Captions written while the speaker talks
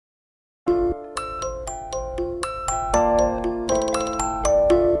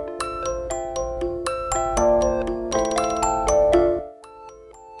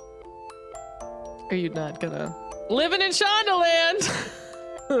not gonna. Living in Shondaland.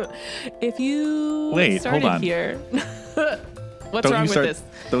 If you started hold on. here, what's wrong with this?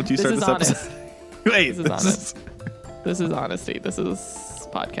 Don't you start this honest. episode? Wait, This is honest. This is honesty. This is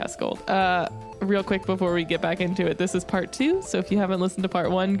podcast gold. Real quick before we get back into it, this is part 2. So if you haven't listened to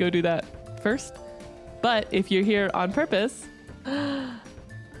part 1, go do that first. But if you're here on purpose, we're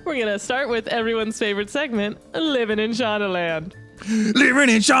gonna start with everyone's favorite segment, Living in Shondaland. Living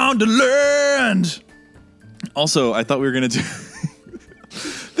in Shondaland. Also, I thought we were gonna do.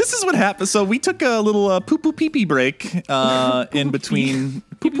 This is what happened. So we took a little poo-poo pee-pee break in between.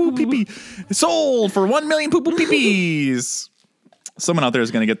 Poo-poo pee-pee. Sold for 1 million poo-poo pee-pees. Someone out there is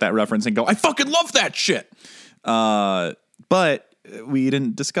going to get that reference and go, I fucking love that shit. But we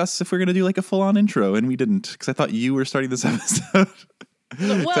didn't discuss if we're going to do like a full-on intro, and we didn't, because I thought you were starting this episode.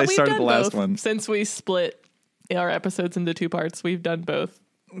 Well, I we've started done the last both. one. Since we split our episodes into 2 parts, we've done both.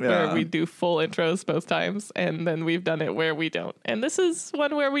 Yeah. Where we do full intros both times, and then we've done it where we don't. And this is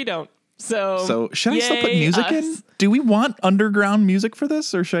one where we don't. So should I still put music in? us. Do we want underground music for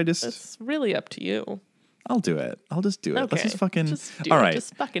this, or should I just... It's really up to you. I'll do it. I'll just do it. Okay. Let's just fucking... Just do All it. right.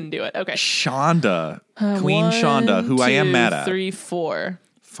 Just fucking do it. Okay. Shonda. Queen 1, Shonda, who I am 2, mad at. 3, 4.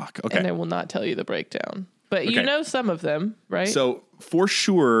 Fuck, okay. And I will not tell you the breakdown. But you Okay. know some of them, right? So for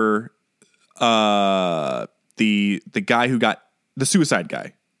sure, the guy who got the suicide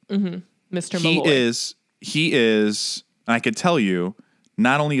guy, Mr. he Malloy. is, and I could tell you,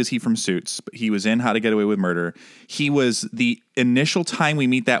 not only is he from Suits, but he was in How to Get Away with Murder. He was the initial time we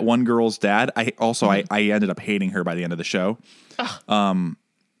meet that one girl's dad. I ended up hating her by the end of the show.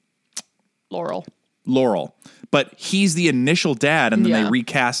 Laurel. But he's the initial dad, and then they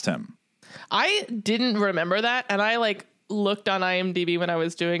recast him. I didn't remember that, and I like looked on IMDb when I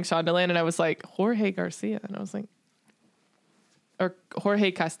was doing Shondaland, and I was like, Jorge Garcia, and I was like, or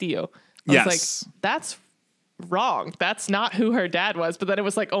Jorge Castillo. I was like, that's wrong. That's not who her dad was. But then it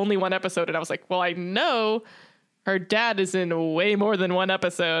was like only one episode, and I was like, well, I know her dad is in way more than one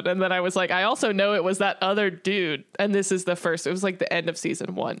episode. And then I was like, I also know it was that other dude, and this is the first. It was like the end of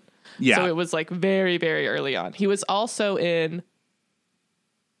season 1. Yeah. So it was like very, very early on. He was also in...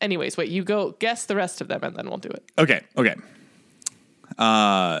 Anyways, wait, you go guess the rest of them, and then we'll do it. Okay.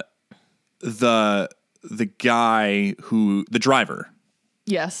 The guy the driver.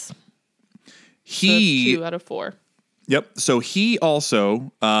 Yes. He... So 2 out of 4. Yep. So he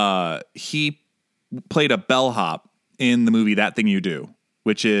also, he played a bellhop in the movie That Thing You Do,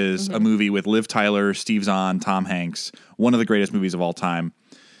 which is a movie with Liv Tyler, Steve Zahn, Tom Hanks, one of the greatest movies of all time.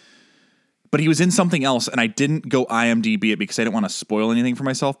 But he was in something else, and I didn't go IMDb it because I didn't want to spoil anything for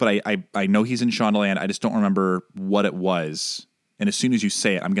myself, but I know he's in Shondaland. I just don't remember what it was. And as soon as you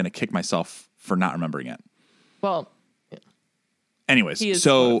say it, I'm going to kick myself for not remembering it. Well, yeah. Anyways, He is one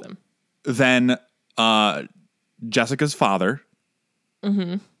so of them. then Jessica's father.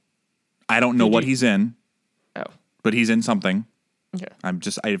 Mm-hmm. I don't know what he's in. Oh. But he's in something. Okay.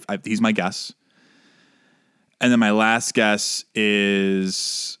 He's my guess. And then my last guess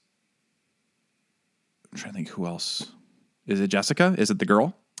is... I'm trying to think who else. Is it Jessica? Is it the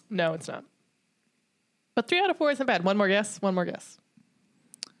girl? No, it's not. But 3 out of 4 isn't bad. One more guess.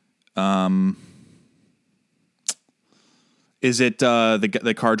 Is it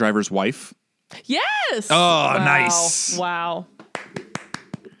the car driver's wife? Yes. Oh, Wow. nice. Wow.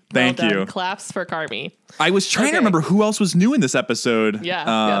 Thank Well done. you. Claps for Carmi. I was trying to remember who else was new in this episode.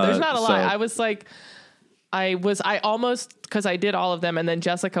 Yeah. There's not a lot. I was like, I almost, because I did all of them, and then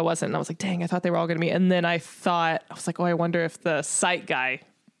Jessica wasn't, and I was like, dang, I thought they were all going to be. And then I was like, oh, I wonder if the site guy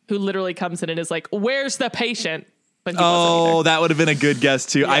who literally comes in and is like, where's the patient? But he wasn't either. That would have been a good guess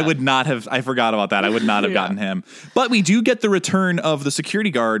too. Yeah. I would not have. I forgot about that. I would not have gotten him. But we do get the return of the security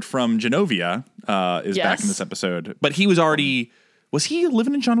guard from Genovia. Is back in this episode. But he was already. Was he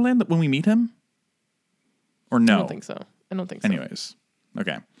living in Shondaland when we meet him? Or no? I don't think so. Anyways,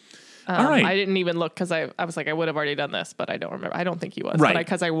 okay. All right. I didn't even look because I was like, I would have already done this, but I don't remember. I don't think he was. Right.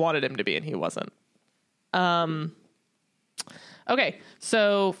 Because I wanted him to be, and he wasn't. Okay.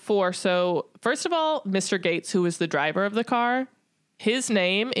 So first of all, Mr. Gates, who is the driver of the car, his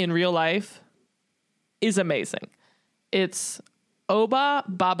name in real life is amazing. It's Oba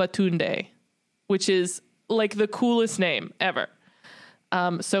Babatunde, which is like the coolest name ever.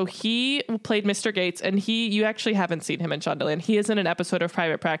 So he played Mr. Gates, and you actually haven't seen him in Shondaland. He is in an episode of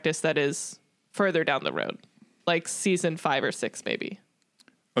Private Practice that is further down the road, like season 5 or 6, maybe.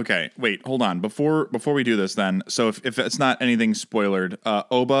 Okay, wait, hold on. Before we do this, then, so if it's not anything spoilered,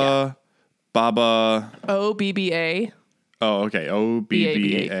 Oba, Baba, OBBA. Oh, okay,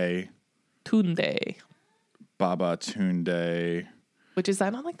 OBBA, Tunde. Baba Tunde. Which is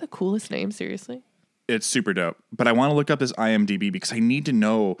that not like the coolest name? Seriously. It's super dope. But I want to look up his IMDb because I need to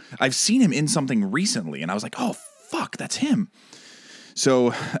know. I've seen him in something recently, and I was like, oh fuck, that's him.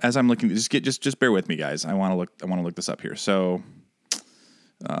 So as I'm looking, just bear with me, guys. I want to look this up here. So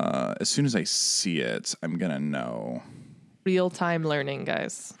as soon as I see it, I'm gonna know. Real-time learning,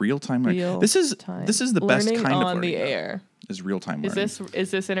 guys. Real-time learning. This is the best kind of learning on the air. Is real-time learning.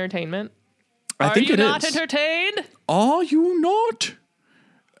 Is this entertainment? I think it is. Are you not entertained? Are you not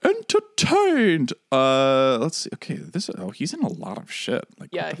entertained? Let's see. Okay, he's in a lot of shit. Like,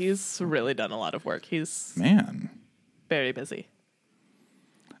 yeah, he's really done a lot of work. He's very busy.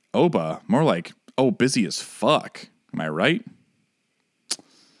 Oba, more like busy as fuck. Am I right?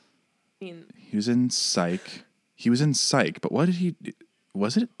 He was in Psych. But what did he?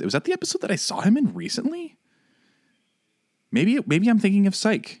 Was that the episode that I saw him in recently? Maybe I'm thinking of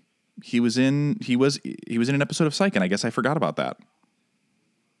Psych. He was in an episode of Psych, and I guess I forgot about that.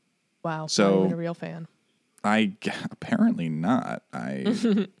 Wow. So I'm a real fan. Apparently not.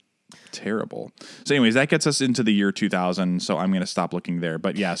 Terrible. So anyways, that gets us into the year 2000. So I'm going to stop looking there.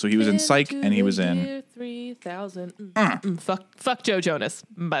 But yeah, so he was in Psych and he was in year 3000. Fuck Joe Jonas,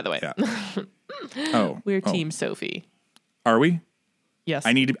 by the way. Yeah. We're Team Sophie. Are we? Yes.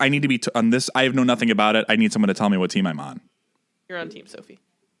 I need to be on this. I know nothing about it. I need someone to tell me what team I'm on. You're on Team Sophie.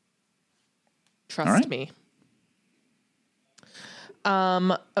 Trust me.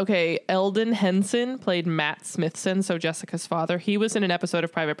 Okay, Eldon Henson played Matt Smithson, so Jessica's father. He was in an episode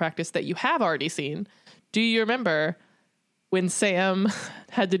of Private Practice that you have already seen. Do you remember when Sam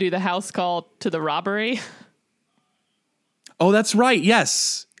had to do the house call to the robbery? Oh, that's right.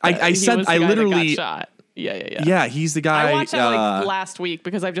 Yes. I said I literally got shot. Yeah. Yeah, he's the guy. I watched that last week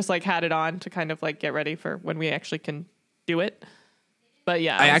because I've just had it on to kind of get ready for when we actually can do it. But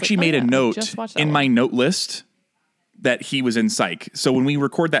yeah, I actually made a note in my note list that he was in Psych. So when we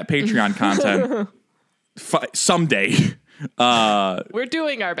record that Patreon content someday, we're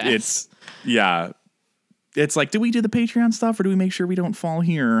doing our best. It's like, do we do the Patreon stuff or do we make sure we don't fall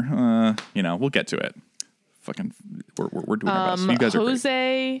here? We'll get to it. Fucking, we're doing our best. You guys are great.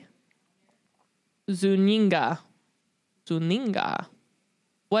 Jose Zuniga.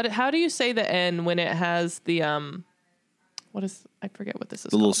 How do you say the N when it has the I forget what this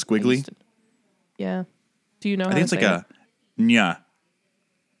is. The little squiggly? Yeah. Do you know how I think it's like a nya.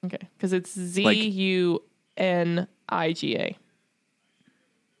 Okay. Because it's Zuniga.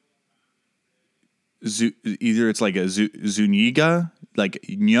 Either it's like a Zuniga, like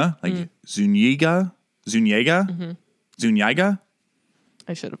nya, like Zuniga. Zuniga.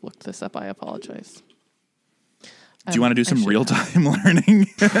 I should have looked this up. I apologize. Do you want to do some real-time learning?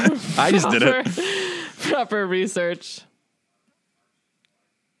 I just did it. Proper research.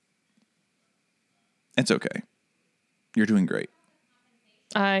 It's okay. You're doing great.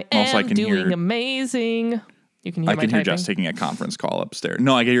 I am doing amazing. You can hear I can hear Jess taking a conference call upstairs.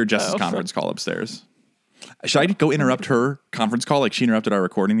 No, I can hear Jess's conference call upstairs. Should I go interrupt her conference call like she interrupted our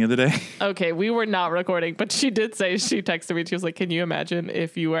recording the other day? Okay, we were not recording, but she did say, she texted me. She was like, can you imagine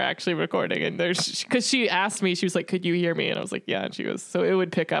if you were actually recording? And because she asked me, she was like, could you hear me? And I was like, yeah. And she goes, so it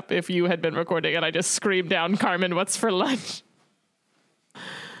would pick up if you had been recording. And I just screamed down, Carmen, what's for lunch?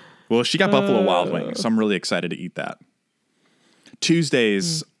 Well, she got Buffalo Wild Wings, so I'm really excited to eat that.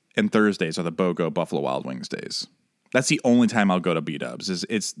 Tuesdays and Thursdays are the BOGO Buffalo Wild Wings days. That's the only time I'll go to B-Dubs.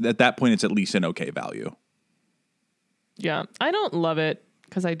 It's at that point, it's at least an okay value. Yeah, I don't love it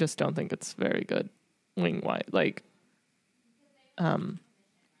because I just don't think it's very good wing-wise,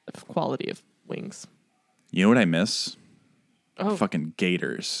 quality of wings. You know what I miss? Fucking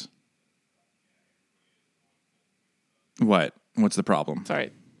Gators. What? What's the problem?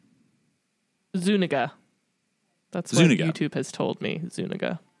 Sorry. Zuniga. That's what Zuniga. YouTube has told me.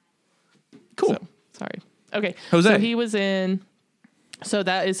 Zuniga. Cool. So, sorry. Okay. Jose. So he was in... So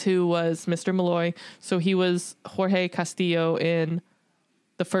that is who was Mr. Malloy. So he was Jorge Castillo in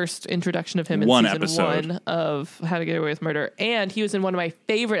the first introduction of him in season 1 of How to Get Away with Murder. And he was in one of my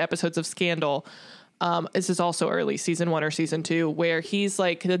favorite episodes of Scandal. This is also early season 1 or season 2, where he's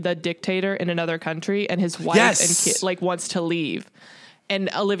like the dictator in another country and his wife and kid wants to leave. And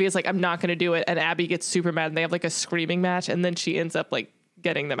Olivia's like, I'm not going to do it. And Abby gets super mad and they have a screaming match. And then she ends up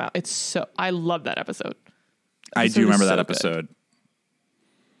getting them out. I love that episode. I do remember that episode. Good.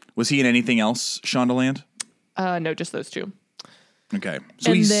 Was he in anything else, Shondaland? No, just those two. Okay.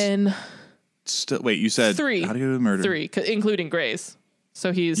 So wait, you said 3. How to Get Away with Murder? 3, including Grey's.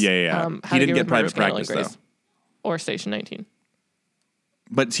 So he's He didn't get Private Practice though, or Station 19.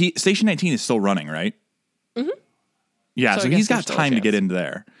 But Station 19 is still running, right? Mm-hmm. Yeah, so he's got time to get into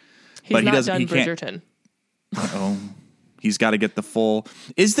there. He's not done Bridgerton. Oh, He's got to get the full.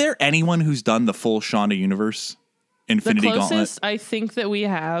 Is there anyone who's done the full Shonda universe? Infinity the closest Gauntlet? I think that we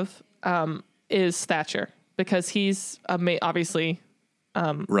have is Thatcher, because he's obviously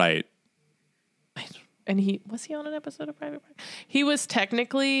right. And he on an episode of Private Practice? He was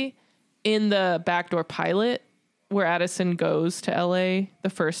technically in the backdoor pilot where Addison goes to LA the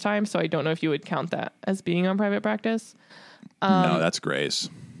first time, so I don't know if you would count that as being on Private Practice. No, that's Grace.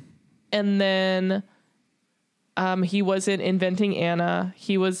 And then he was in Inventing Anna.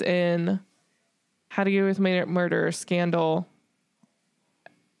 He was in How to Get Away with Murder, Scandal.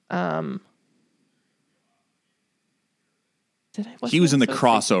 He was in the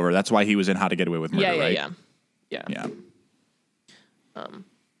crossover. That's why he was in How to Get Away with Murder, right? Yeah.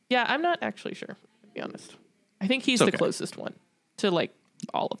 Yeah, I'm not actually sure, to be honest. I think he's the closest one to like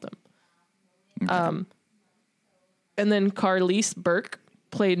all of them. Okay. And then Carlise Burke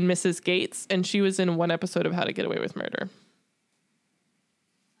played Mrs. Gates, and she was in one episode of How to Get Away with Murder.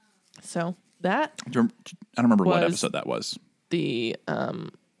 So that I don't remember what episode that was. The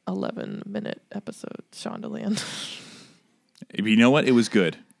 11-minute episode, Shondaland. You know what? It was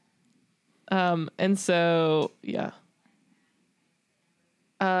good. And so, yeah.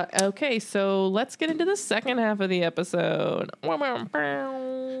 Okay, so let's get into the second half of the episode.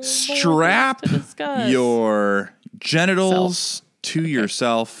 Strap your genitals to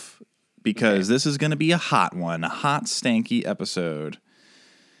yourself, because this is going to be a hot one, a hot, stanky episode.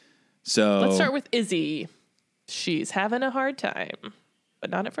 So let's start with Izzy. She's having a hard time,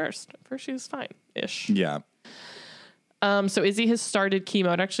 but not at first. At first, she was fine-ish. Yeah. So Izzy has started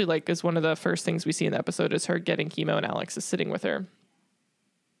chemo. It actually is one of the first things we see in the episode is her getting chemo, and Alex is sitting with her.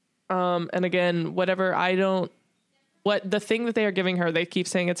 And again, what the thing that they are giving her, they keep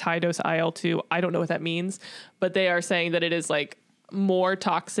saying it's high dose IL-2. I don't know what that means, but they are saying that it is like more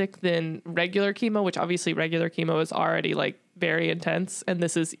toxic than regular chemo, which obviously regular chemo is already like very intense. And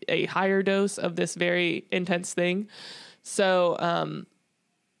this is a higher dose of this very intense thing. So,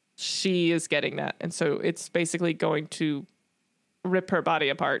 she is getting that. And so it's basically going to rip her body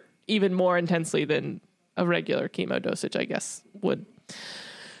apart even more intensely than a regular chemo dosage, I guess, would.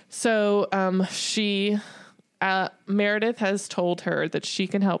 So Meredith has told her that she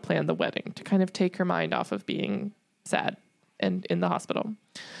can help plan the wedding to kind of take her mind off of being sad and in the hospital.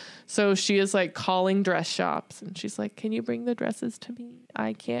 So she is like calling dress shops, and she's like, can you bring the dresses to me?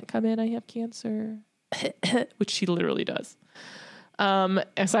 I can't come in. I have cancer, which she literally does. So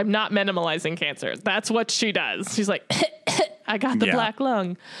I'm not minimalizing cancer. That's what she does. She's like, I got the black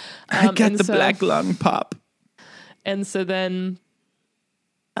lung. I got the black lung pop. And so then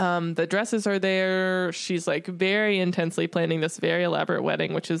the dresses are there. She's like very intensely planning this very elaborate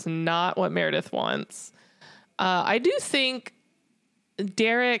wedding, which is not what Meredith wants. I do think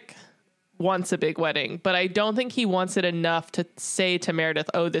Derek wants a big wedding, but I don't think he wants it enough to say to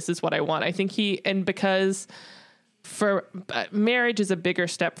Meredith, oh, this is what I want. I think because marriage is a bigger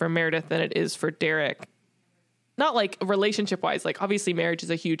step for Meredith than it is for Derek. Not like relationship wise, like obviously marriage is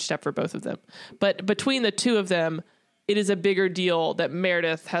a huge step for both of them, but between the two of them, it is a bigger deal that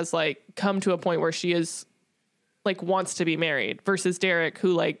Meredith has like come to a point where she is like wants to be married versus Derek,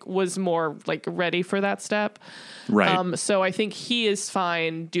 who like was more like ready for that step. Right. So I think he is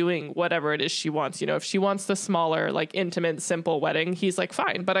fine doing whatever it is she wants. You know, if she wants the smaller, like intimate, simple wedding, he's like,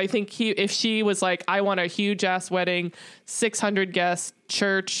 fine. But I think if she was like, I want a huge ass wedding, 600 guests,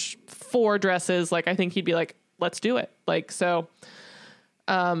 church, 4 dresses, like, I think he'd be like, let's do it. Like, so,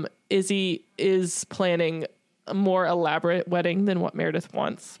 Izzy is planning a more elaborate wedding than what Meredith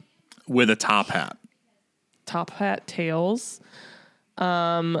wants. With a top hat. Top hat tails.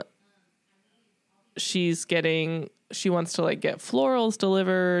 She wants to like get florals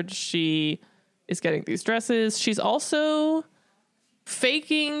delivered. She is getting these dresses. She's also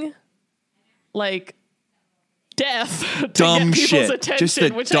faking like death to Dumb get people's shit. attention, Just the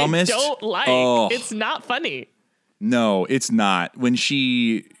which dumbest. I don't like. Oh. It's not funny. No, it's not. When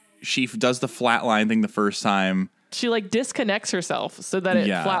she does the flatline thing the first time, she like disconnects herself so that it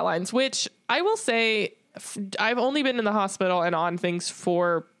flatlines, which I will say, I've only been in the hospital and on things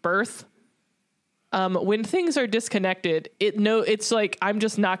for birth. When things are disconnected, it's like, I'm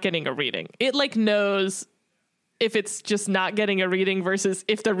just not getting a reading. It like knows if it's just not getting a reading versus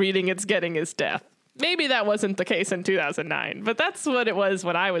if the reading it's getting is death. Maybe that wasn't the case in 2009, but that's what it was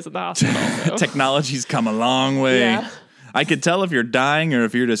when I was in the hospital. So. Technology's come a long way. Yeah. I could tell if you're dying or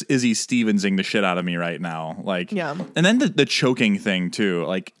if you're just Izzy Stevensing the shit out of me right now. Like, yeah. And then the choking thing too.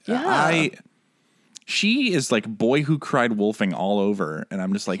 Like, she is like boy who cried wolfing all over, and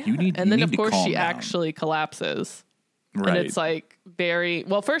I'm just like, you need. And then you need of course to calm she down. actually collapses. Right. And it's like very,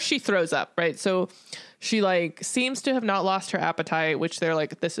 well, first she throws up, right? So she like seems to have not lost her appetite, which they're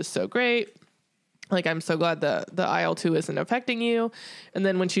like, this is so great. Like, I'm so glad the IL-2 isn't affecting you. And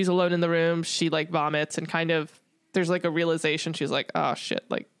then when she's alone in the room, she like vomits and kind of, there's like a realization. She's like, oh shit,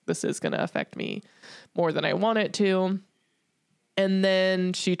 like this is going to affect me more than I want it to. And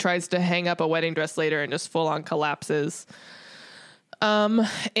then she tries to hang up a wedding dress later and just full on collapses.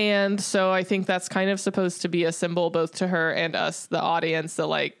 And so I think that's kind of supposed to be a symbol both to her and us, the audience, that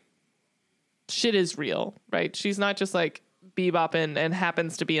like shit is real, right? She's not just like bebopping and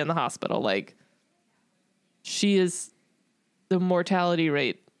happens to be in the hospital. Like, she is, the mortality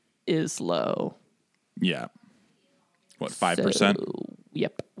rate is low. Yeah. What, 5%? So,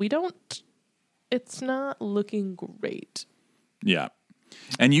 yep. It's not looking great. Yeah.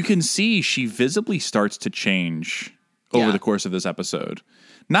 And you can see she visibly starts to change over the course of this episode.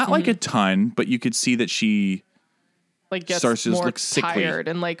 Not like a ton, but you could see that she like gets starts to more look sickly tired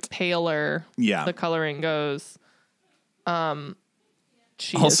and like paler. Yeah. The coloring goes.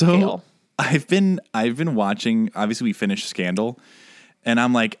 She also, is pale. I've been watching, obviously we finished Scandal, and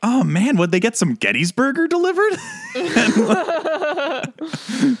I'm like, oh man, would they get some Gettysburger delivered?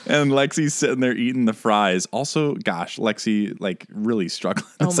 And Lexi's sitting there eating the fries. Also, gosh, Lexi like really struggling.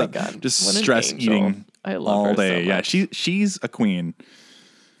 Oh my God. Just What an stress angel. eating I love all her day. so Yeah, much. she's a queen.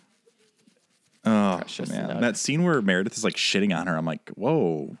 Oh Precious man, nug. that scene where Meredith is like shitting on her, I'm like,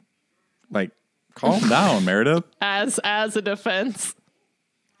 whoa, like calm down, Meredith. As a defense.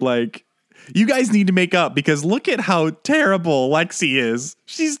 Like, you guys need to make up because look at how terrible Lexi is.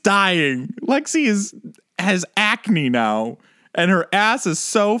 She's dying. Lexi has acne now, and her ass is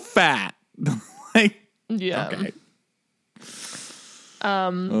so fat. Like, Yeah. okay.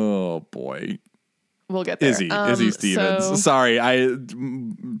 Oh boy. We'll get there. Izzy Stevens. So, Sorry,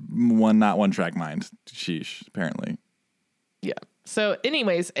 not one track mind. Sheesh. Apparently. yeah. So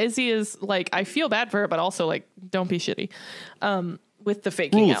anyways, Izzy is like, I feel bad for her, but also like, don't be shitty. With the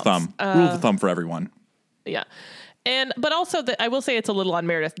faking Rule outs. of thumb. Rule of thumb for everyone. Yeah. But also that I will say it's a little on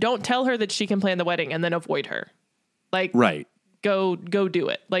Meredith. Don't tell her that she can plan the wedding and then avoid her. Like, Right. go do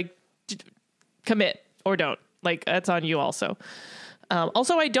it. Like, commit or don't. Like, that's on you also.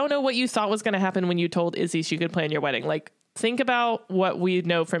 Also, I don't know what you thought was going to happen when you told Izzy she could plan your wedding. Like, think about what we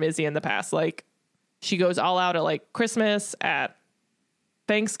know from Izzy in the past. Like, she goes all out at like Christmas, at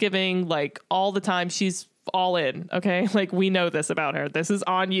Thanksgiving, like all the time. She's all in. Okay. Like, we know this about her. This is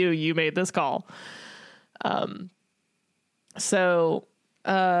on you. You made this call.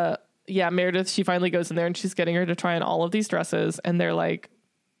 Yeah, Meredith, she finally goes in there and she's getting her to try on all of these dresses. And they're like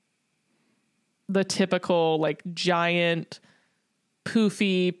the typical, like giant,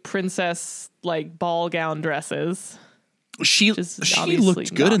 poofy princess, like ball gown dresses. She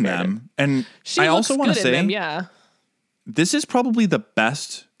looked good in them. And I also want to say, them, yeah, this is probably the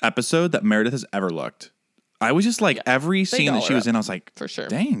best episode that Meredith has ever looked. I was just like, every scene that she was in, I was like, for sure.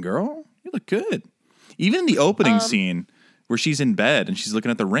 Dang, girl, you look good. Even the opening scene where she's in bed and she's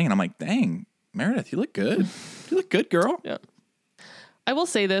looking at the ring, and I'm like, dang, Meredith, you look good. You look good, girl. Yeah. I will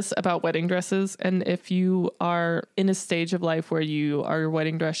say this about wedding dresses, and if you are in a stage of life where you are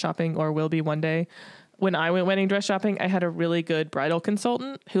wedding dress shopping or will be one day, when I went wedding dress shopping, I had a really good bridal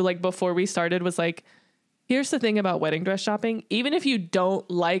consultant who, like, before we started was like, here's the thing about wedding dress shopping. Even if you don't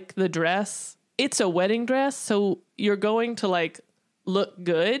like the dress, it's a wedding dress, so you're going to like look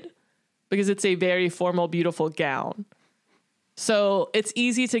good because it's a very formal, beautiful gown. So it's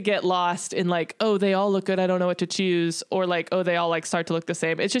easy to get lost in like, oh, they all look good, I don't know what to choose, or like, oh, they all like start to look the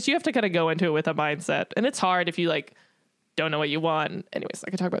same. It's just, you have to kind of go into it with a mindset, and it's hard if you like don't know what you want. Anyways, I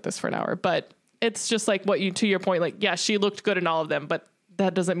could talk about this for an hour, but it's just like what you, to your point, like, yeah, she looked good in all of them, but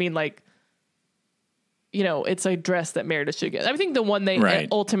that doesn't mean like, you know, it's a dress that Meredith should get. I think the one they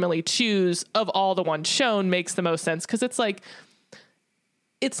ultimately choose of all the ones shown makes the most sense, because it's like,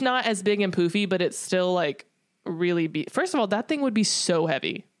 it's not as big and poofy, but it's still like really first of all, that thing would be so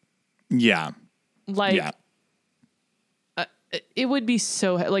heavy. Yeah. Like, it would be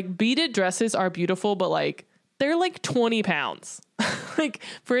so like, beaded dresses are beautiful, but like they're like 20 pounds. Like,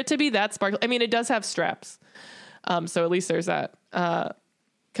 for it to be that sparkly, I mean, it does have straps. So at least there's that.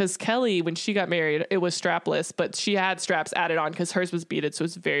 Because Kelly, when she got married, it was strapless, but she had straps added on because hers was beaded, so it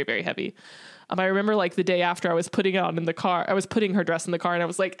was very, very heavy. I remember like the day after I was putting it on in the car, I was putting her dress in the car, and I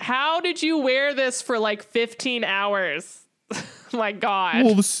was like, how did you wear this for like 15 hours? My God.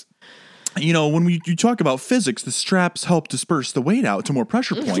 Well, you know, when you talk about physics, the straps help disperse the weight out to more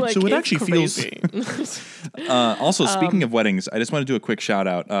pressure points. Like, so it actually crazy. feels. Also, speaking of weddings, I just want to do a quick shout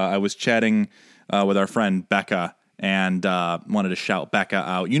out. I was chatting with our friend Becca, and wanted to shout Becca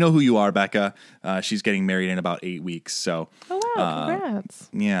out. You know who you are, Becca. She's getting married in about 8 weeks. So, wow, congrats.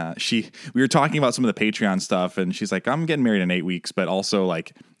 Yeah, we were talking about some of the Patreon stuff, and she's like, I'm getting married in 8 weeks, but also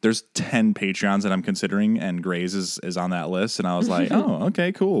like there's 10 Patreons that I'm considering, and Gray's is on that list. And I was like, oh,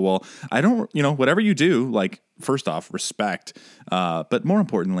 okay, cool. Well, I don't, whatever you do, like, first off, respect. But more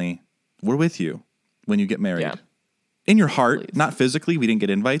importantly, we're with you when you get married. Yeah. In your heart, Please. Not physically. We didn't get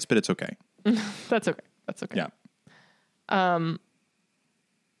invites, but it's okay. That's okay. That's okay. Yeah.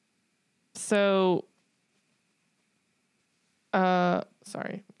 So, sorry,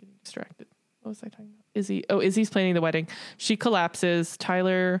 I'm getting distracted. What was I talking about? Izzy's planning the wedding. She collapses.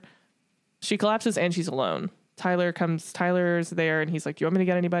 She collapses and she's alone. Tyler's there and he's like, "You want me to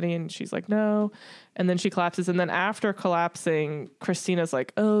get anybody?" And she's like, "No." And then she collapses. And then after collapsing, Christina's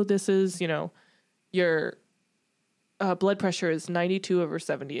like, "Oh, this is, your blood pressure is 92 over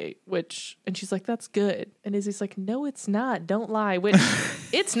 78, and she's like, "That's good." And Izzy's like, "No, it's not. Don't lie," which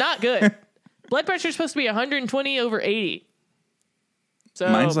it's not good. Blood pressure is supposed to be 120 over 80. So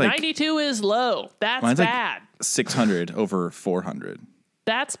mine's like, 92 is low. That's bad. Like 600 over 400.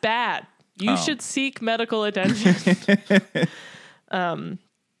 That's bad. You should seek medical attention.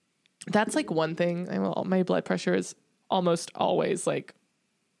 That's like one thing. My blood pressure is almost always like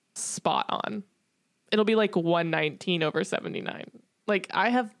spot on. It'll be like 119 over 79. Like I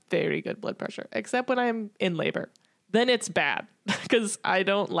have very good blood pressure, except when I'm in labor. Then it's bad because I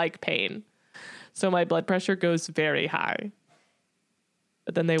don't like pain. So my blood pressure goes very high.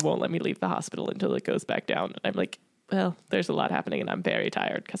 But then they won't let me leave the hospital until it goes back down. And I'm like, well, there's a lot happening and I'm very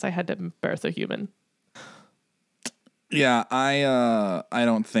tired because I had to birth a human. Yeah, I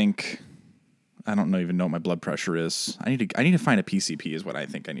don't even know what my blood pressure is. I need to find a PCP is what I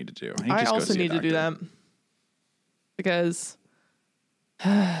think I need to do. I also need to do that because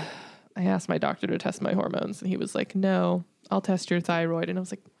I asked my doctor to test my hormones and he was like, "No, I'll test your thyroid." And I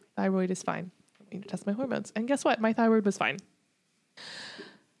was like, "Thyroid is fine. I need to test my hormones." And guess what? My thyroid was fine.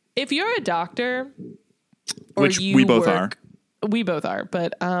 If you're a doctor, or which we both are. We both are,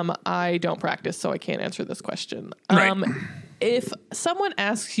 but I don't practice, so I can't answer this question. Right. If someone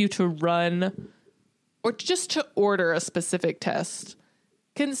asks you to run or just to order a specific test,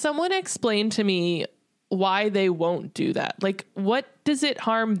 can someone explain to me why they won't do that? Like, what does it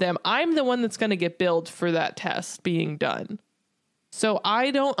harm them? I'm the one that's going to get billed for that test being done. So I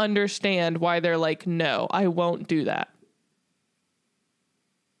don't understand why they're like, "No, I won't do that."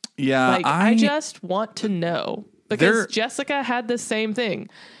 Yeah, like, I just want to know. Because Jessica had the same thing.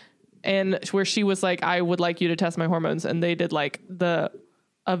 And where she was like, "I would like you to test my hormones." And they did like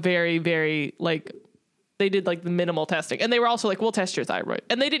a very, very like, they did like the minimal testing. And they were also like, "We'll test your thyroid."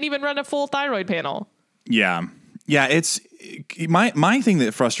 And they didn't even run a full thyroid panel. Yeah. Yeah. It's my thing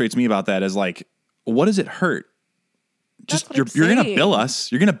that frustrates me about that is like, what does it hurt? Just you're going to bill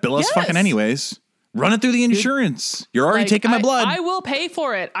us. You're going to bill us fucking anyways. Run it through the insurance. You're already taking my blood. I will pay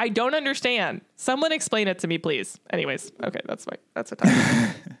for it. I don't understand. Someone explain it to me, please. Anyways, okay, that's a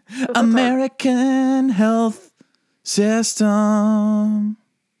time. American health system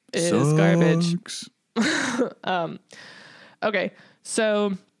is garbage. Okay,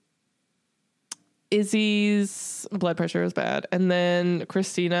 so Izzy's blood pressure is bad, and then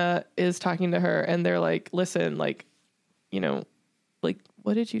Christina is talking to her, and they're like, "Listen, like, like,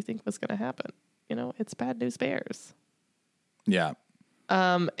 what did you think was going to happen? It's bad news bears." Yeah.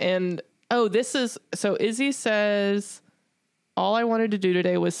 So Izzy says, "All I wanted to do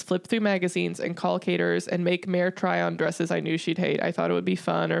today was flip through magazines and call caterers and make Mare try on dresses I knew she'd hate. I thought it would be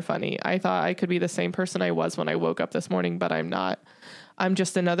fun or funny. I thought I could be the same person I was when I woke up this morning, but I'm not. I'm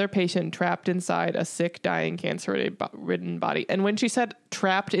just another patient trapped inside a sick, dying, cancer-ridden body." And when she said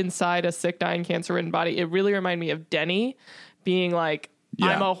trapped inside a sick, dying, cancer-ridden body, it really reminded me of Denny being like,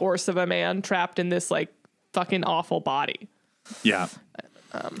 "I'm a horse of a man trapped in this like fucking awful body." Yeah.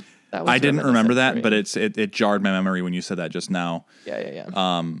 I didn't remember that, but it jarred my memory when you said that just now.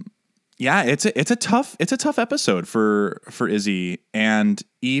 Yeah. Yeah, it's a tough episode for Izzy, and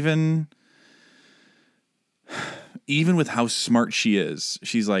even with how smart she is,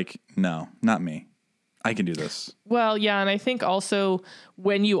 she's like, "No, not me. I can do this." Well, yeah, and I think also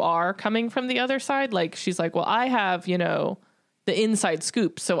when you are coming from the other side, like she's like, "Well, I have, the inside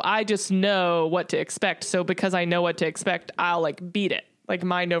scoop, so I just know what to expect. So because I know what to expect, I'll like beat it, like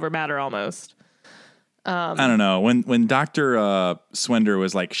mind over matter almost." I don't know. When Dr. Swender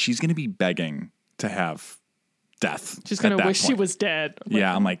was like, she's going to be begging to have death. She's going to wish she was dead.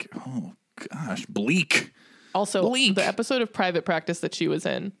 I'm like, oh gosh, bleak. Also, the episode of Private Practice that she was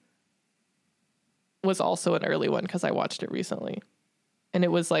in was also an early one because I watched it recently. And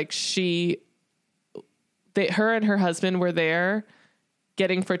it was like she her and her husband were there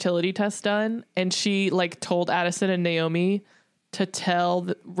getting fertility tests done, and she like told Addison and Naomi to tell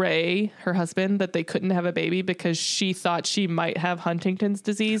Ray, her husband, that they couldn't have a baby because she thought she might have Huntington's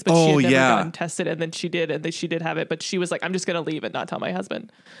disease, but she had never gotten tested, and then she did, and she did have it, but she was like, I'm just going to leave and not tell my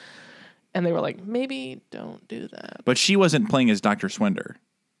husband. And they were like, maybe don't do that. But she wasn't playing as Dr. Swinder.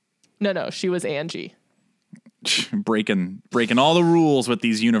 No, she was Angie. breaking all the rules with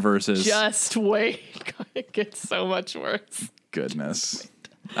these universes. Just wait. It gets so much worse. Goodness.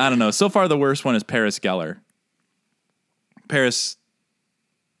 I don't know. So far, the worst one is Paris Geller. Paris,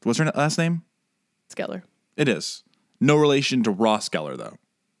 what's her last name? Geller. It is. No relation to Ross Geller, though.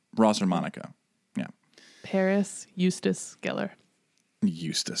 Ross and Monica. Yeah. Paris Eustace Geller.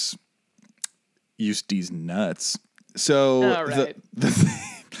 Eustace nuts. So all right.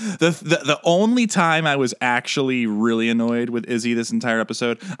 the only time I was actually really annoyed with Izzy this entire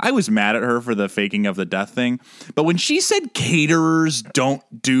episode, I was mad at her for the faking of the death thing. But when she said caterers don't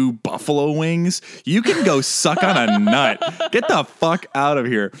do buffalo wings, you can go suck on a nut. Get the fuck out of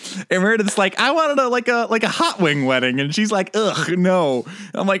here. And Meredith's like, I wanted a hot wing wedding, and she's like, ugh, no.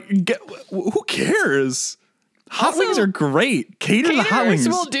 I'm like, who cares? Hot wings are great. Cater the hot wings.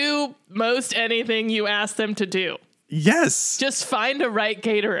 Caterers will do most anything you ask them to do. Yes. Just find a right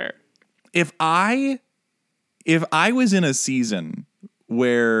caterer. If I was in a season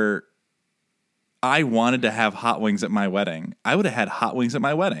where I wanted to have hot wings at my wedding, I would have had hot wings at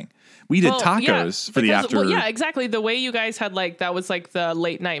my wedding. We did tacos for the after. Well, yeah, exactly. The way you guys had that was like the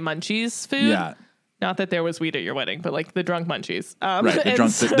late night munchies food. Yeah. Not that there was weed at your wedding, but like the drunk munchies. Right. The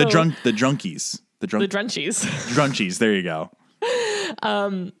drunkies. The drunchies. Drunchies. There you go.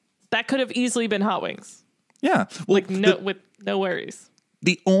 That could have easily been hot wings. Yeah. Well, with no worries.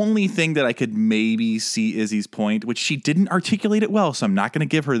 The only thing that I could maybe see Izzy's point, which she didn't articulate it well, so I'm not going to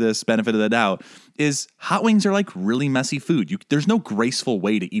give her this benefit of the doubt, is hot wings are like really messy food. There's no graceful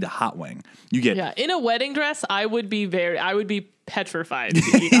way to eat a hot wing. In a wedding dress, I would be petrified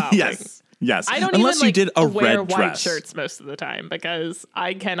to eat hot wings. Yes. I don't Unless even you did a wear red white dress. shirts most of the time because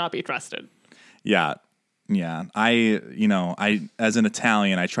I cannot be trusted. Yeah. Yeah. I as an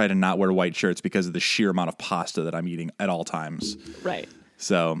Italian, I try to not wear white shirts because of the sheer amount of pasta that I'm eating at all times. Right.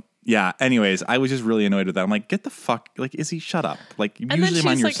 So, yeah. Anyways, I was just really annoyed with that. I'm like, get the fuck, like, Izzy, shut up. Like, and usually I'm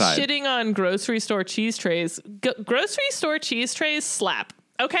on your side. And then she's like shitting on grocery store cheese trays. Grocery store cheese trays slap.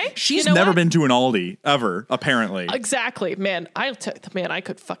 Okay. She's never been to an Aldi ever, apparently. Exactly. Man, I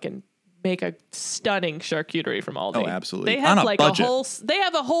could fucking make a stunning charcuterie from Aldi. Oh, absolutely. They have on a budget. they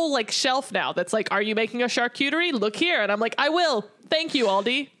have a whole like shelf now that's like, are you making a charcuterie? Look here. And I'm like, I will. Thank you,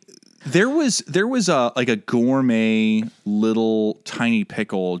 Aldi. There was a gourmet little tiny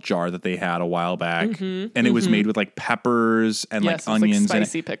pickle jar that they had a while back, and it was made with like peppers and like onions, like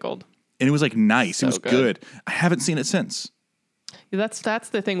spicy pickled, and it was like nice. So it was good. I haven't seen it since. That's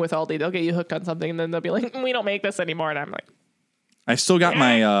the thing with Aldi. They'll get you hooked on something, and then they'll be like, we don't make this anymore. And I'm like, I still got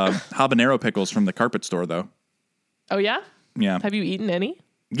my habanero pickles from the carpet store though. Oh yeah, yeah. Have you eaten any?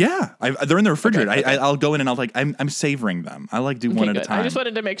 Yeah, they're in the refrigerator. Okay. I'll go in and I'm savoring them. I like do one at a time. I just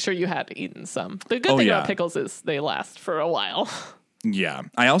wanted to make sure you had eaten some. The good thing about pickles is they last for a while. Yeah,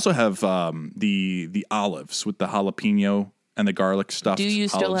 I also have the olives with the jalapeno and the garlic stuff. Do you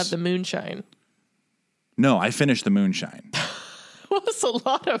still have the moonshine? No, I finished the moonshine. Well, that's a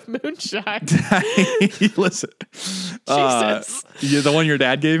lot of moonshine. Listen, Jesus, the one your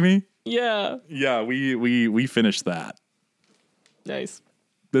dad gave me. Yeah, we finished that. Nice.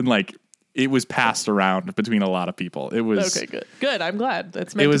 Then it was passed around between a lot of people. It was okay. Good. I'm glad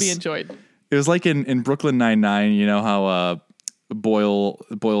that's meant to be enjoyed. It was like in Brooklyn Nine-Nine. You know how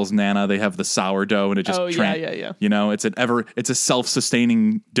Boyle's Nana, they have the sourdough and it just yeah. You know, it's a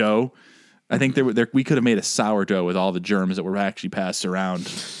self-sustaining dough. I think we could have made a sourdough with all the germs that were actually passed around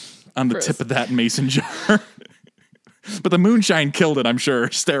on the tip of that mason jar. But the moonshine killed it, I'm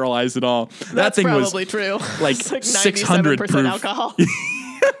sure. Sterilized it all. That's thing probably was true. Like 600 proof alcohol.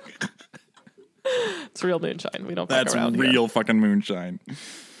 It's real moonshine. We don't fuck That's around real here. fucking moonshine.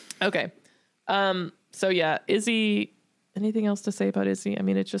 Okay. So yeah, Izzy, anything else to say about Izzy? I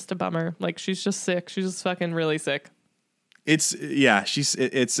mean, it's just a bummer. Like, she's just sick. She's just fucking really sick. It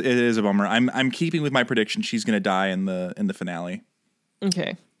is a bummer. I'm keeping with my prediction. She's going to die in the finale.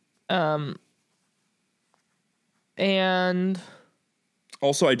 Okay. And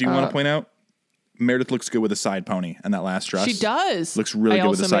also, I do want to point out, Meredith looks good with a side pony and that last dress. She does. Looks really good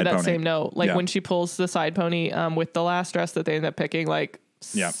with a side pony. I also made that same note. Like when she pulls the side pony with the last dress that they end up picking,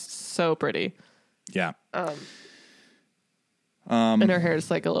 so pretty. Yeah. And her hair is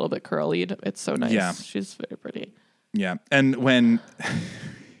like a little bit curlied. It's so nice. Yeah. She's very pretty. Yeah. And when...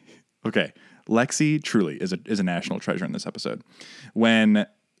 Okay. Lexi truly is a national treasure in this episode. When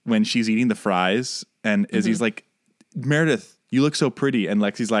she's eating the fries and Izzy's like, Meredith, you look so pretty. And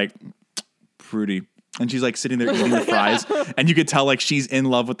Lexi's like, pretty. And she's like sitting there eating the fries. And you could tell like she's in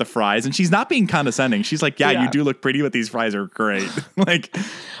love with the fries. And she's not being condescending. She's like, yeah, you do look pretty, but these fries are great. Like,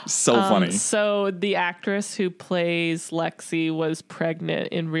 so funny. So the actress who plays Lexi was pregnant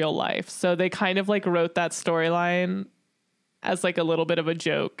in real life. So they kind of like wrote that storyline as like a little bit of a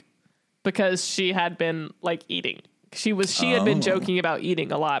joke because she had been like eating. She had been joking about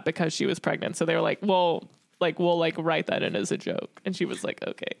eating a lot because she was pregnant. So they were like, well, like we'll like write that in as a joke. And she was like,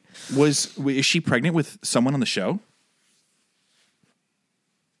 okay. Is she pregnant with someone on the show?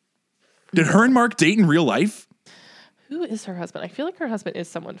 Did her and Mark date in real life? Who is her husband? I feel like her husband is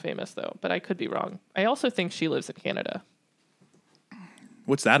someone famous though, but I could be wrong. I also think she lives in Canada.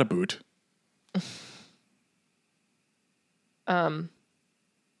 What's that about?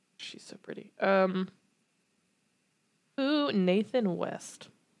 She's so pretty. Who? Nathan West.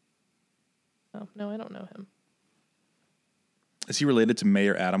 Oh, no, I don't know him. Is he related to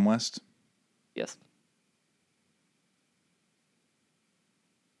Mayor Adam West? Yes.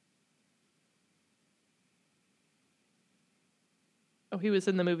 Oh, he was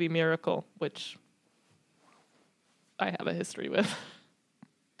in the movie Miracle, which I have a history with.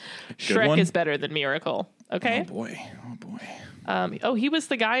 Shrek is better than Miracle. Okay. Oh boy. He was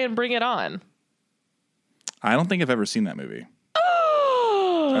the guy in Bring It On. I don't think I've ever seen that movie.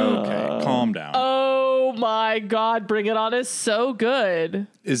 Okay, calm down. Oh my God, Bring It On is so good.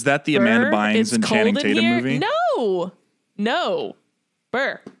 Is that the Amanda Bynes and Channing Tatum movie? No.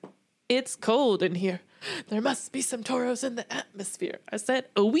 Burr, it's cold in here. There must be some toros in the atmosphere. I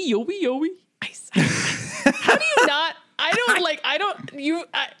said, ooey. Ice. How do you not?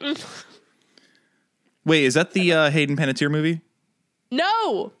 Wait, is that the Hayden Panettiere movie?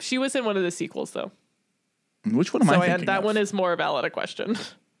 No, she was in one of the sequels though. Which one am I thinking that of? one is more valid a question.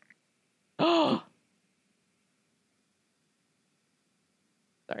 Oh,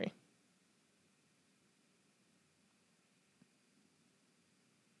 sorry.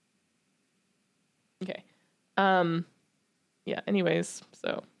 Okay. Yeah. Anyways,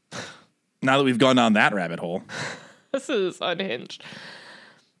 so now that we've gone down that rabbit hole, this is unhinged.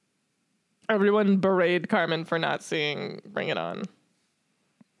 Everyone berate Carmen for not seeing Bring It On.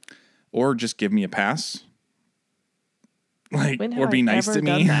 Or just give me a pass. Like, when or be nice to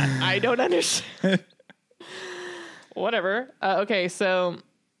me. I don't understand. Whatever. Okay, so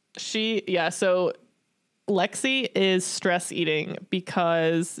so Lexi is stress eating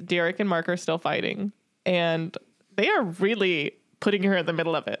because Derek and Mark are still fighting. And they are really putting her in the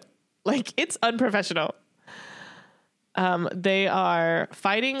middle of it. Like, it's unprofessional. They are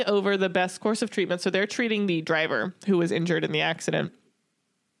fighting over the best course of treatment. So they're treating the driver who was injured in the accident.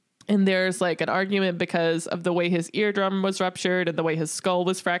 And there's like an argument because of the way his eardrum was ruptured and the way his skull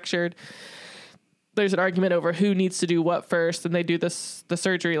was fractured. There's an argument over who needs to do what first. And they do the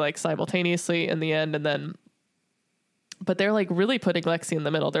surgery like simultaneously in the end. But they're like really putting Lexi in the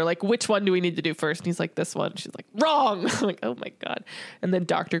middle. They're like, which one do we need to do first? And he's like, this one. She's like, wrong. I'm like, oh my God. And then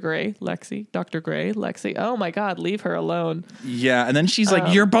Dr. Gray, Lexi. Oh my God, leave her alone. Yeah. And then she's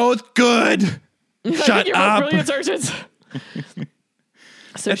like, you're both good. Shut you're up. Both brilliant surgeons.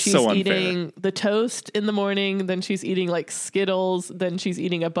 So That's she's so eating the toast in the morning. Then she's eating like Skittles. Then she's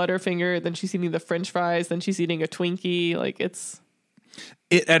eating a Butterfinger. Then she's eating the French fries. Then she's eating a Twinkie. Like it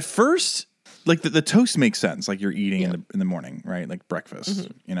at first, like the toast makes sense. Like you're eating in the morning, right? Like breakfast,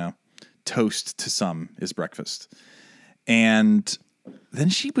 you know, toast to some is breakfast. And then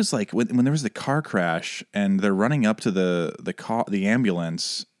she was like, when there was the car crash and they're running up to the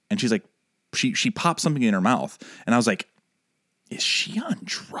ambulance and she's like, she popped something in her mouth. And I was like, is she on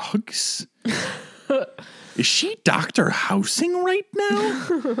drugs? Is she Dr. Housing right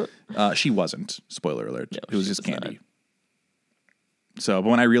now? She wasn't. Spoiler alert. No, it was just candy. So, but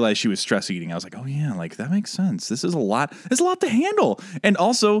when I realized she was stress eating, I was like, oh yeah, like that makes sense. This is a lot. There's a lot to handle. And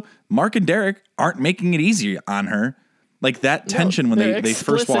also, Mark and Derek aren't making it easy on her. Like that tension when they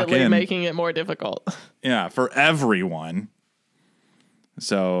first walk in. Making it more difficult. Yeah, for everyone.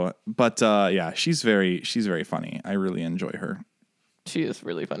 So, but yeah, she's very funny. I really enjoy her. She is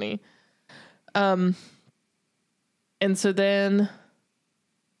really funny. And so then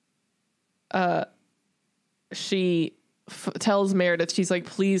she tells Meredith, she's like,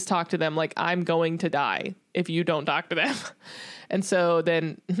 please talk to them. Like, I'm going to die if you don't talk to them. And so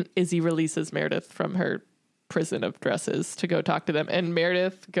then Izzy releases Meredith from her prison of dresses to go talk to them. And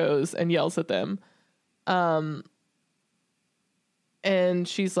Meredith goes and yells at them. And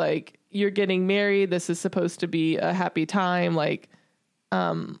she's like, you're getting married. This is supposed to be a happy time. Like,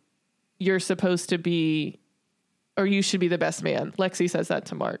 you're supposed to be, or you should be the best man. Lexi says that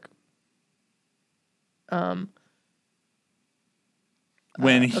to Mark.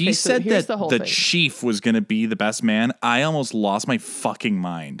 When he said that the thing. chief was going to be the best man, I almost lost my fucking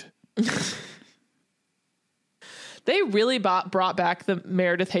mind. They really brought back the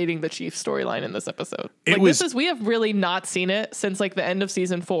Meredith hating the chief storyline in this episode. We have really not seen it since like the end of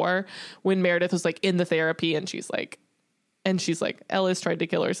season 4 when Meredith was like in the therapy and she's like, Ellis tried to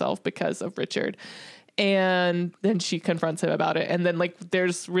kill herself because of Richard. And then she confronts him about it. And then like,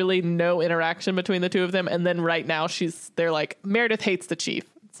 there's really no interaction between the two of them. And then right now they're like, Meredith hates the chief.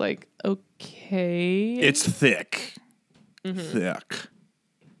 It's like, okay. It's thick. Mm-hmm. Thick.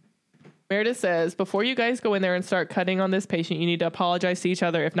 Meredith says, before you guys go in there and start cutting on this patient, you need to apologize to each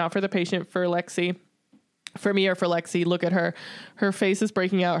other. If not for the patient, for Lexi, for me or for Lexi. Look at her. Her face is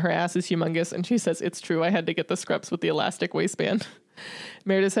breaking out. Her ass is humongous. And she says, it's true. I had to get the scrubs with the elastic waistband.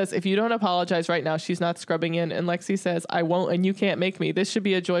 Meredith says, if you don't apologize right now, she's not scrubbing in. And Lexi says, I won't, and you can't make me. This should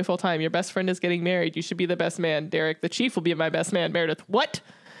be a joyful time. Your best friend is getting married. You should be the best man. Derek, the chief, will be my best man. Meredith, what?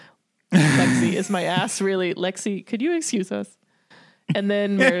 Lexi, is my ass really? Lexi, could you excuse us? And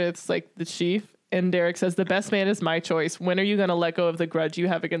then Meredith's like, the chief. And Derek says, the best man is my choice. When are you going to let go of the grudge you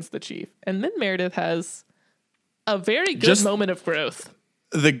have against the chief? And then Meredith has a very good moment of growth.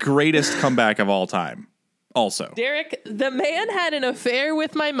 The greatest comeback of all time. Also, Derek, the man had an affair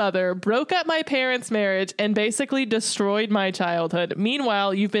with my mother, broke up my parents' marriage, and basically destroyed my childhood.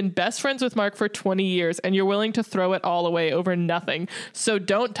 Meanwhile, you've been best friends with Mark for 20 years, and you're willing to throw it all away over nothing. So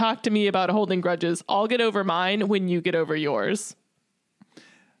don't talk to me about holding grudges. I'll get over mine when you get over yours.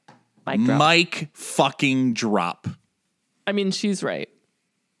 Mic fucking drop. I mean, she's right.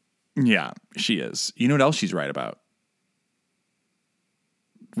 Yeah, she is. You know what else she's right about?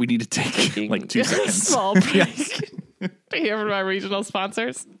 We need to take like 2 seconds. Small break to hear from our regional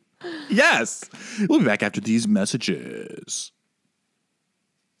sponsors. Yes. We'll be back after these messages.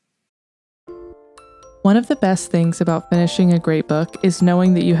 One of the best things about finishing a great book is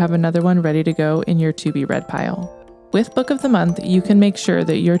knowing that you have another one ready to go in your to-be-read pile. With Book of the Month, you can make sure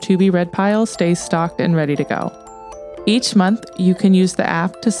that your to-be-read pile stays stocked and ready to go. Each month, you can use the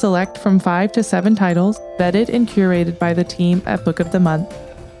app to select from 5 to 7 titles vetted and curated by the team at Book of the Month,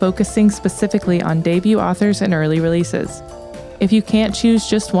 focusing specifically on debut authors and early releases. If you can't choose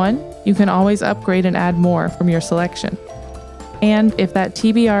just one, you can always upgrade and add more from your selection. And if that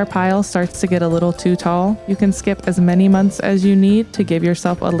TBR pile starts to get a little too tall, you can skip as many months as you need to give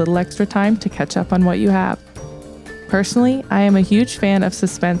yourself a little extra time to catch up on what you have. Personally, I am a huge fan of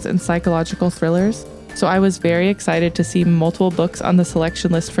suspense and psychological thrillers, so I was very excited to see multiple books on the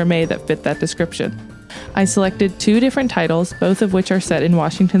selection list for May that fit that description. I selected 2 different titles, both of which are set in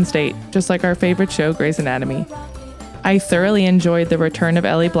Washington State, just like our favorite show, Grey's Anatomy. I thoroughly enjoyed The Return of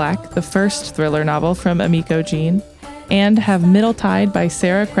Ellie Black, the first thriller novel from Emiko Jean, and have Middle Tide by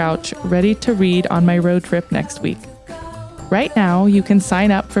Sarah Crouch ready to read on my road trip next week. Right now, you can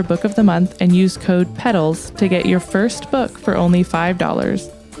sign up for Book of the Month and use code PETALS to get your first book for only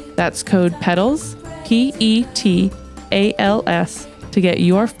 $5. That's code PETALS, PETALS, to get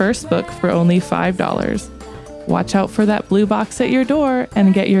your first book for only $5. Watch out for that blue box at your door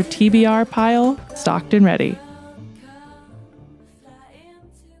and get your TBR pile stocked and ready.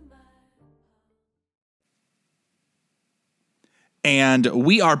 And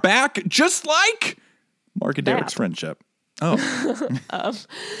we are back, just like Mark and Derek's friendship. Oh.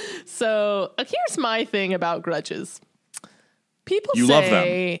 So here's my thing about grudges. People you say... love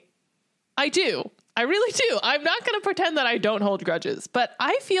them. I do. I really do. I'm not going to pretend that I don't hold grudges, but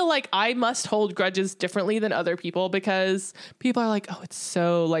I feel like I must hold grudges differently than other people because people are like, oh, it's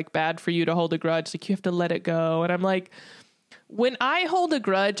so like bad for you to hold a grudge. Like you have to let it go. And I'm like, when I hold a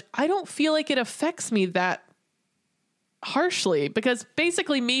grudge, I don't feel like it affects me that harshly because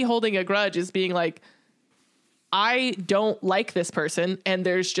basically me holding a grudge is being like, I don't like this person. And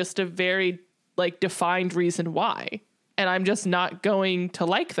there's just a very like defined reason why. And I'm just not going to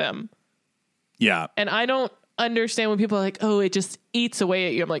like them. Yeah. And I don't understand when people are like, oh, it just eats away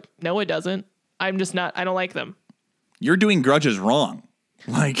at you. I'm like, no, it doesn't. I'm just not, I don't like them. You're doing grudges wrong.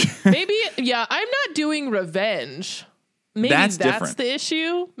 Like maybe, yeah, I'm not doing revenge. Maybe that's the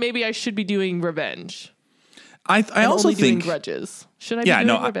issue. Maybe I should be doing revenge. I also only think doing grudges. Should I be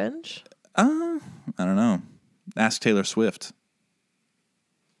doing revenge? I don't know. Ask Taylor Swift.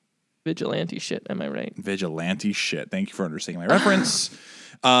 Vigilante shit. Am I right? Vigilante shit. Thank you for understanding my reference.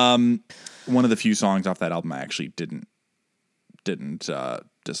 One of the few songs off that album I actually didn't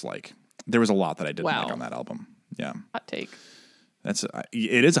dislike. There was a lot that I didn't like on that album. Yeah. Hot take.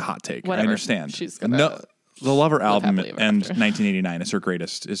 It is a hot take. Whatever. I understand. She's gonna The Lover album Happily Ever and After. 1989 is her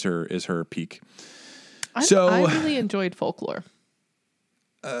greatest, is her peak. I really enjoyed Folklore.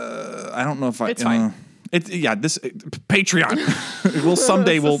 I don't know if It's fine. This Patreon. we'll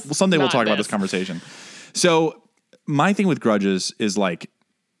talk about this conversation. So my thing with Grudges is like,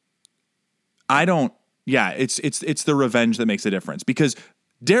 it's the revenge that makes a difference, because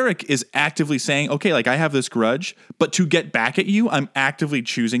Derek is actively saying, okay, like I have this grudge, but to get back at you, I'm actively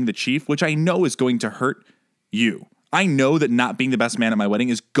choosing the chief, which I know is going to hurt you. I know that not being the best man at my wedding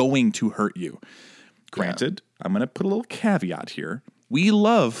is going to hurt you. Granted, I'm going to put a little caveat here. We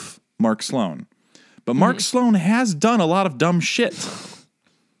love Mark Sloan, but Mark Sloan has done a lot of dumb shit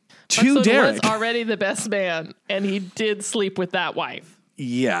to Derek. Was already the best man, and he did sleep with that wife.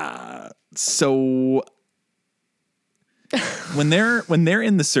 Yeah. So when they're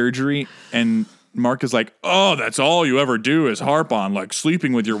in the surgery and Mark is like, "Oh, that's all you ever do is harp on like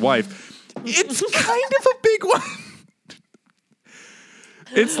sleeping with your wife." It's kind of a big one.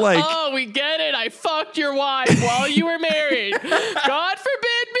 It's like, oh, we get it. I fucked your wife while you were married. God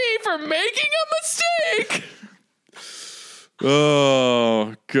forbid me from making a mistake.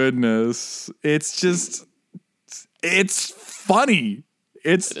 Oh, goodness. It's funny.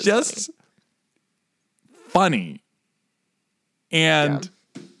 It's just funny. And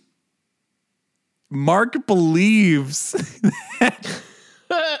Mark believes that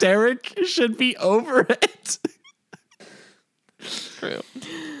Derek should be over it. True.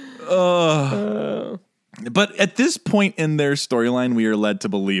 But at this point in their storyline, we are led to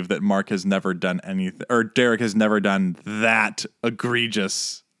believe that Mark has never done anything, or Derek has never done that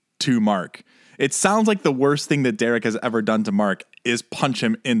egregious to Mark. It sounds like the worst thing that Derek has ever done to Mark is punch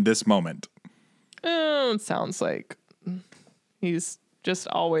him in this moment. It sounds like he's just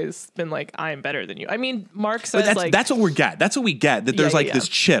always been like, I'm better than you. I mean, Mark says that's what we get. That's what we get. That there's this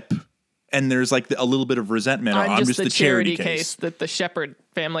chip. And there's like a little bit of resentment. I'm just the charity case that the Shepherd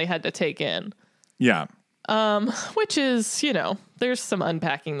family had to take in. Yeah. Which is, there's some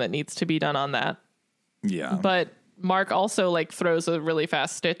unpacking that needs to be done on that. Yeah. But Mark also like throws a really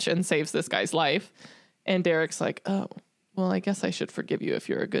fast stitch and saves this guy's life. And Derek's like, oh, well, I guess I should forgive you if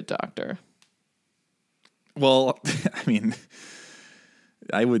you're a good doctor. Well, I mean,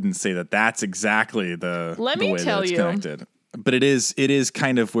 I wouldn't say that that's exactly the way that it's connected. But it is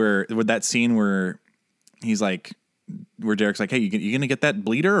kind of where that scene where he's like, where Derek's like, hey, you gonna get that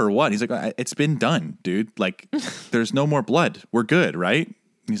bleeder or what? He's like, it's been done, dude. Like, there's no more blood. We're good, right? And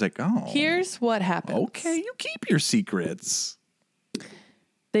he's like, oh. Here's what happens. Okay, you keep your secrets.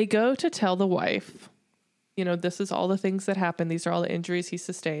 They go to tell the wife, this is all the things that happened. These are all the injuries he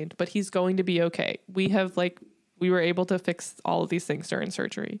sustained, but he's going to be okay. We were able to fix all of these things during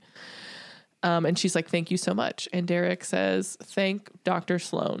surgery. And she's like, thank you so much. And Derek says, thank Dr.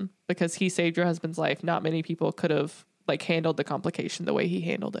 Sloan, because he saved your husband's life. Not many people could have handled the complication the way he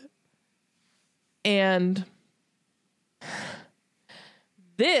handled it. And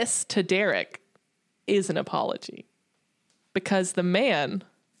this to Derek is an apology, because the man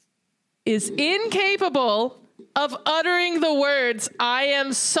is incapable of uttering the words, I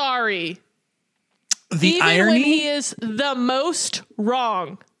am sorry. The irony, when he is the most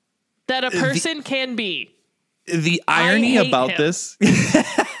wrong that a person can be. The irony about this.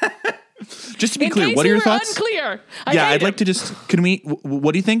 Just to be clear, what are your thoughts? Unclear. I'd like to just.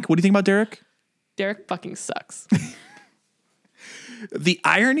 What do you think? What do you think about Derek? Derek fucking sucks. The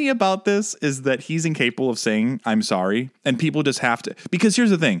irony about this is that he's incapable of saying I'm sorry, and people just have to. Because here's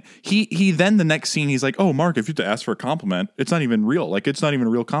the thing: he then the next scene he's like, "Oh, Mark, if you have to ask for a compliment, it's not even real. Like it's not even a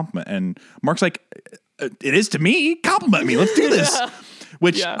real compliment." And Mark's like, "It is to me. Compliment me. Let's do this."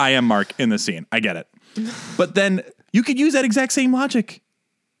 Which I am Mark in the scene. I get it. But then you could use that exact same logic.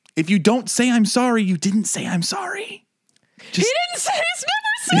 If you don't say I'm sorry, you didn't say I'm sorry. He didn't say. He's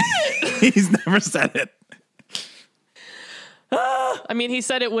never said it. He's never said it. I mean, he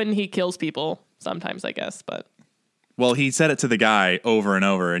said it when he kills people sometimes, I guess, but. Well, he said it to the guy over and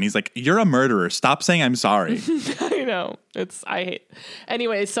over, and he's like, you're a murderer. Stop saying I'm sorry. I know. I hate.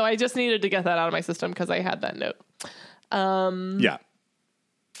 Anyway, so I just needed to get that out of my system because I had that note. Yeah.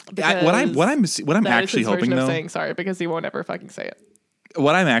 What I'm actually hoping though, saying sorry, because he won't ever fucking say it.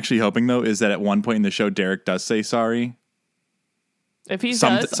 What I'm actually hoping though is that at one point in the show, Derek does say sorry. If he does,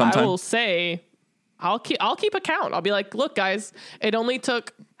 I will say, I'll keep account. I'll be like, look, guys, it only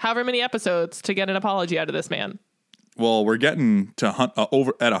took however many episodes to get an apology out of this man. Well, we're getting to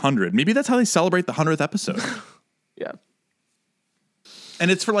over at 100. Maybe that's how they celebrate the 100th episode. Yeah.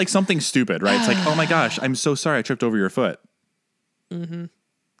 And it's for like something stupid, right? It's like, oh my gosh, I'm so sorry I tripped over your foot. Mm-hmm.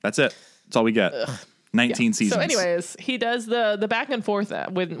 That's it. That's all we get. 19 seasons. So anyways, he does the back and forth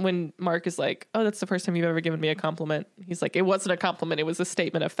when Mark is like, oh, that's the first time you've ever given me a compliment. He's like, it wasn't a compliment. It was a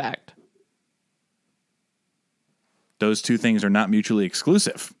statement of fact. Those two things are not mutually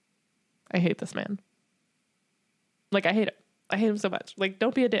exclusive. I hate this man. Like, I hate him. I hate him so much. Like,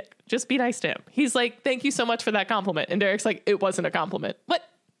 don't be a dick. Just be nice to him. He's like, thank you so much for that compliment. And Derek's like, it wasn't a compliment. What?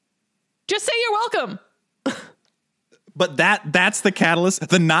 Just say you're welcome. But that's the catalyst.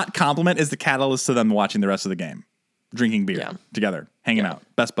 The not compliment is the catalyst to them watching the rest of the game. Drinking beer together, hanging out.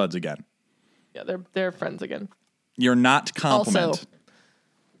 Best buds again. Yeah, they're friends again. You're not compliment.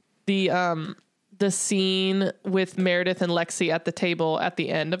 Also, the scene with Meredith and Lexi at the table at the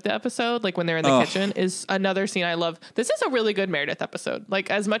end of the episode, like when they're in the kitchen, is another scene I love. This is a really good Meredith episode.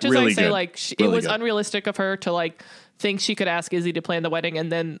 Like, as much as really I say, good. like, Really it was good. unrealistic of her to like think she could ask Izzy to plan the wedding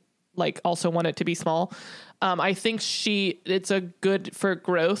and then like also want it to be small. I think it's a good for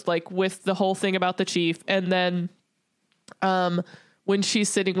growth, like with the whole thing about the chief. And then, when she's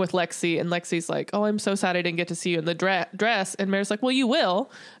sitting with Lexi and Lexi's like, oh, I'm so sad I didn't get to see you in the dress. And Mary's like, well, you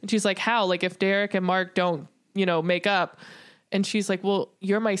will. And she's like, how? Like, if Derek and Mark don't, make up. And she's like, well,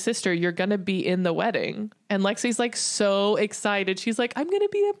 you're my sister. You're going to be in the wedding. And Lexi's like so excited. She's like, I'm going to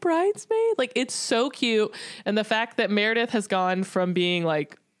be a bridesmaid. Like, it's so cute. And the fact that Meredith has gone from being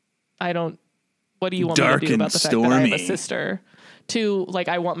like, what do you want Dark me to do and about the fact that I have stormy. a sister, to like,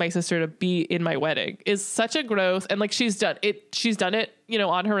 I want my sister to be in my wedding, is such a growth. And like, she's done it,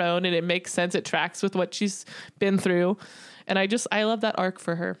 on her own, and it makes sense. It tracks with what she's been through. And I love that arc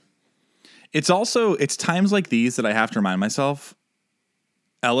for her. It's times like these that I have to remind myself,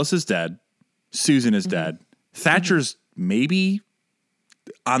 Ellis is dead. Susan is dead. Thatcher's maybe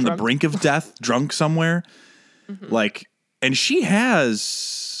on the brink of death, drunk somewhere. Like, and Lexi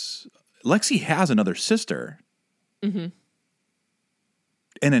has another sister.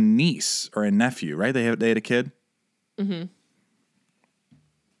 And a niece or a nephew, right? They had a kid. We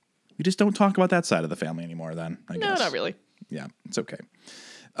just don't talk about that side of the family anymore then, I guess. No, not really. Yeah, it's okay.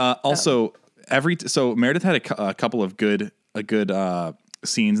 Also, so Meredith had a couple of good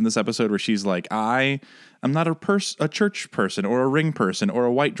scenes in this episode where she's like, I'm not a church person or a ring person or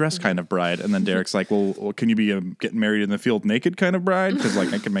a white dress kind of bride. And then Derek's like, well, can you be a getting married in the field naked kind of bride? Because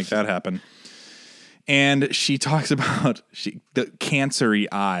like I can make that happen. And she talks about the cancery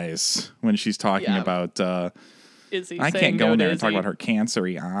eyes when she's talking about Izzy, I can't go in there and talk about her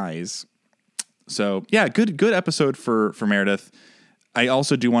cancery eyes. So yeah, good episode for Meredith. I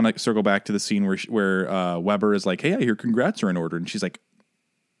also do want to circle back to the scene where Weber is like, hey, I hear congrats are in order. And she's like,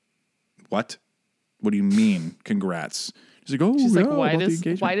 what? What do you mean, congrats? She's like, she's like,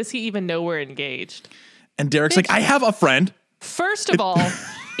 why does he even know we're engaged? And Derek's like, I have a friend. First of all,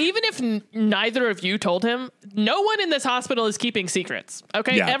 even if neither of you told him, no one in this hospital is keeping secrets.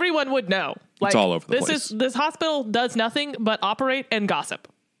 Okay, Yeah. Everyone would know. Like, it's all over the place. This hospital does nothing but operate and gossip.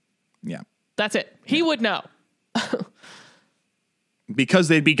 Yeah, that's it. He would know. Because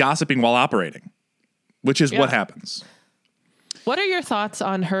they'd be gossiping while operating, which is what happens. What are your thoughts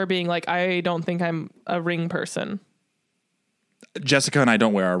on her being like, I don't think I'm a ring person? Jessica and I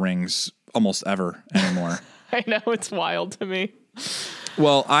don't wear our rings almost ever anymore. I know, it's wild to me.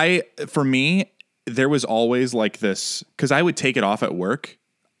 Well, for me, there was always like this, because I would take it off at work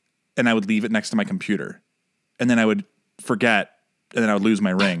and I would leave it next to my computer and then I would forget and then I would lose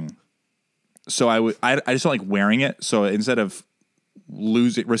my ring. So I just don't like wearing it. So instead of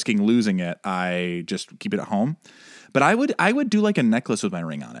risking losing it, I just keep it at home. But I would do like a necklace with my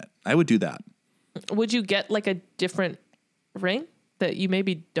ring on it. I would do that. Would you get like a different ring that you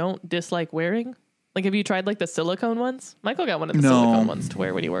maybe don't dislike wearing? Like, have you tried like the silicone ones? Michael got one of the silicone ones to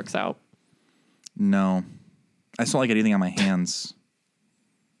wear when he works out. No, I just don't like anything on my hands.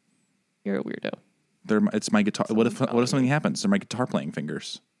 You're a weirdo. It's my guitar. What if something happens? They're my guitar playing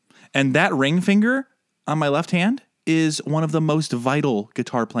fingers. And that ring finger on my left hand is one of the most vital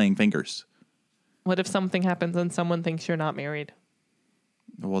guitar playing fingers. What if something happens and someone thinks you're not married?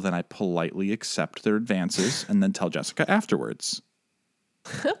 Well, then I politely accept their advances and then tell Jessica afterwards.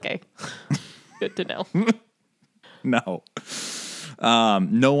 Okay. Good to know. No.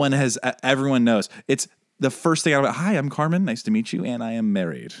 No one has, everyone knows. It's the first thing hi, I'm Carmen. Nice to meet you. And I am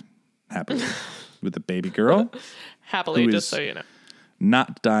married. Happily. With a baby girl. Happily, just so you know.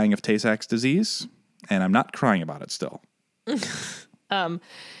 Not dying of Tay-Sachs disease. And I'm not crying about it still.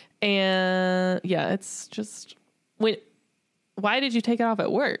 And yeah, it's just, why did you take it off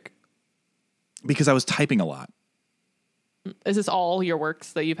at work? Because I was typing a lot. Is this all your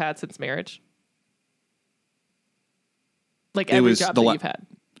works that you've had since marriage? Like every job that you've had?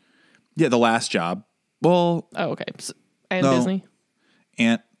 Yeah, the last job. Well. Oh, okay. And Disney?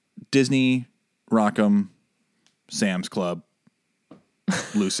 And Disney, Rock'em, Sam's Club,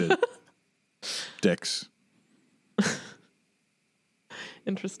 Lucid, Dick's.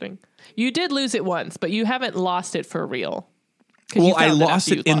 Interesting. You did lose it once, but you haven't lost it for real. Well, I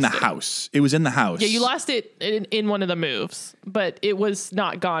lost it in the house. It was in the house. Yeah, you lost it in one of the moves, but it was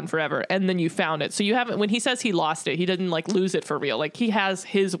not gone forever. And then you found it. So you haven't, when he says he lost it, he didn't like lose it for real. Like he has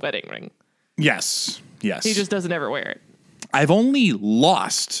his wedding ring. Yes. He just doesn't ever wear it. I've only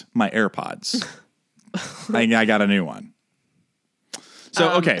lost my AirPods. I got a new one.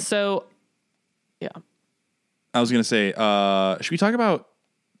 So, okay. So, yeah. I was going to say, should we talk about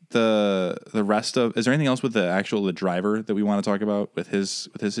the rest of, is there anything else with the driver that we want to talk about with his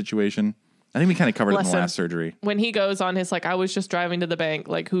situation? I think we kind of covered it in the last surgery. When he goes on his, like, I was just driving to the bank,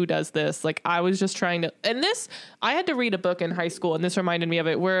 like, who does this? Like, I was just trying to, and this, I had to read a book in high school, and this reminded me of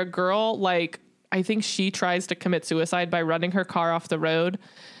it, where a girl, like, I think she tries to commit suicide by running her car off the road,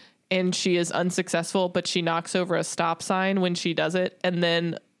 and she is unsuccessful, but she knocks over a stop sign when she does it, and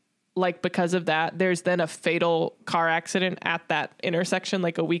then, like, because of that, there's then a fatal car accident at that intersection,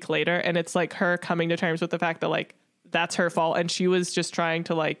 like, a week later, and it's, like, her coming to terms with the fact that, like, that's her fault, and she was just trying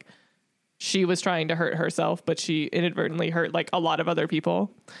to, like, she was trying to hurt herself, but she inadvertently hurt, like, a lot of other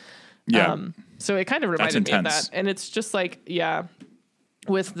people. Yeah. So it kind of reminded me of that, and it's just, like, yeah,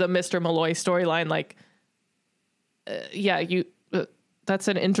 with the Mr. Malloy storyline, like, that's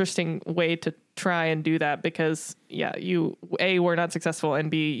an interesting way to try and do that because, yeah, you, A, were not successful, and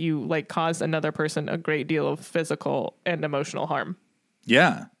B, you, like, caused another person a great deal of physical and emotional harm.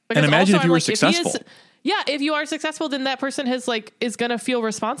 Yeah. Because and imagine also, if you were like, successful. If you are successful, then that person has, like, is going to feel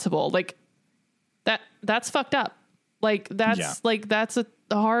responsible. Like, that's fucked up. Like, that's like, that's a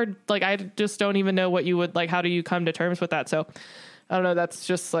hard, like, I just don't even know what you would, like, how do you come to terms with that? So I don't know. That's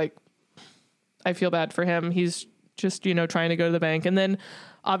just, like, I feel bad for him. He's just, trying to go to the bank. And then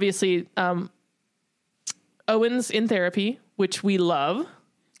obviously, Owen's in therapy, which we love.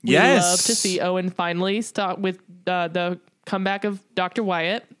 We love to see Owen finally start with the comeback of Dr.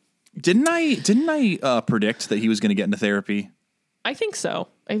 Wyatt. Didn't I predict that he was going to get into therapy? I think so.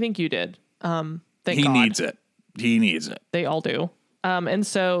 I think you did. Thank he God. needs it. He needs it. They all do. And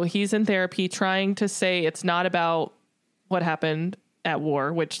so he's in therapy trying to say it's not about what happened at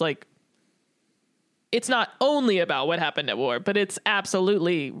war, which, like, it's not only about what happened at war, but it's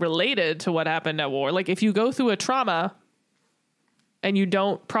absolutely related to what happened at war. Like, if you go through a trauma and you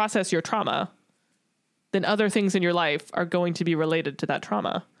don't process your trauma, then other things in your life are going to be related to that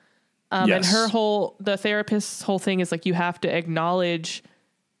trauma. And the therapist's whole thing is, like, you have to acknowledge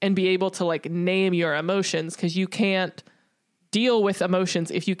and be able to, like, name your emotions, because you can't deal with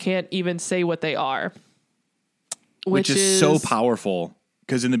emotions if you can't even say what they are. Which is so powerful.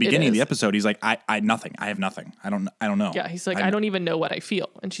 Because in the beginning of the episode, he's like, I nothing. I have nothing. I don't know. Yeah, he's like, I don't even know what I feel.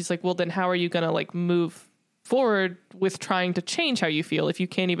 And she's like, well, then how are you going to, like, move forward with trying to change how you feel if you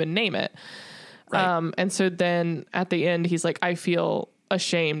can't even name it? Right. And so then at the end, he's like, I feel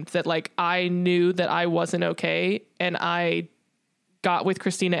ashamed that, like, I knew that I wasn't okay, and I got with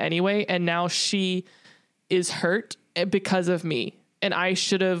Christina anyway, and now she is hurt because of me, and I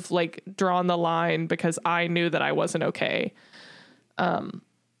should have, like, drawn the line because I knew that I wasn't okay.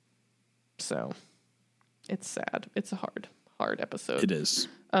 So it's sad. It's a hard episode. It is.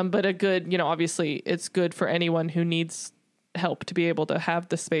 But a good, obviously it's good for anyone who needs help to be able to have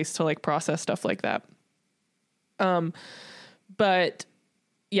the space to, like, process stuff like that. But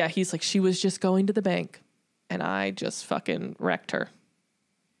yeah, he's like, she was just going to the bank and I just fucking wrecked her.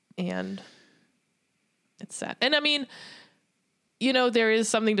 And it's sad. And I mean, there is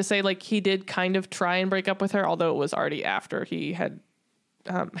something to say, like, he did kind of try and break up with her, although it was already after he had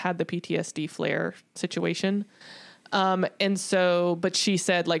had the PTSD flare situation. And so, but she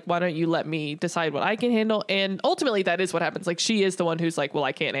said, like, why don't you let me decide what I can handle? And ultimately that is what happens. Like, she is the one who's like, well,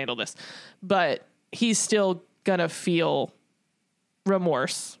 I can't handle this, but he's still gonna feel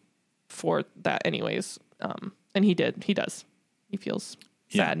remorse for that anyways. And he does. He feels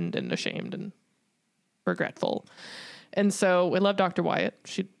saddened and ashamed and regretful. And so I love Dr.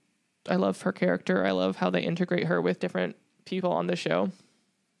 Wyatt. I love her character. I love how they integrate her with different people on the show.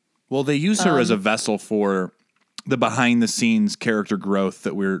 Well, they use her as a vessel for the behind the scenes character growth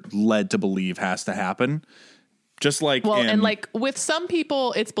that we're led to believe has to happen. Just like, and like with some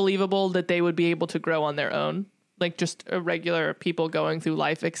people, it's believable that they would be able to grow on their own. Like just regular people going through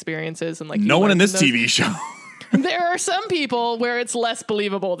life experiences and like no one in this TV show. There are some people where it's less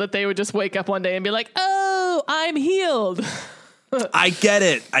believable that they would just wake up one day and be like, oh, I'm healed. I get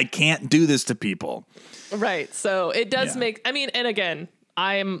it. I can't do this to people. Right. So it does make, and again,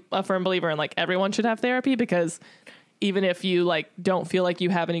 I'm a firm believer in like everyone should have therapy because even if you like don't feel like you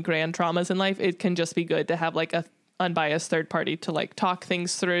have any grand traumas in life, it can just be good to have like a unbiased third party to like talk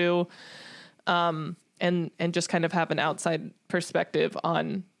things through, and just kind of have an outside perspective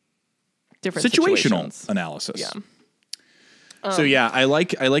on different situational analysis. Yeah. So yeah, I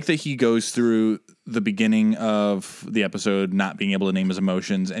like that he goes through the beginning of the episode not being able to name his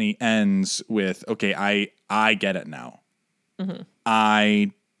emotions, and he ends with, "Okay, I get it now. Mm-hmm.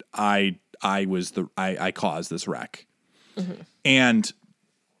 I caused this wreck." Mm-hmm. And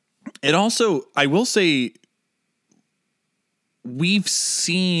it also, I will say, we've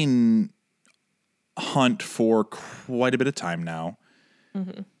seen Hunt for quite a bit of time now.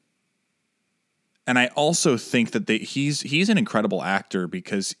 Mm-hmm. And I also think that he's an incredible actor,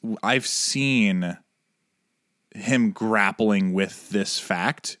 because I've seen him grappling with this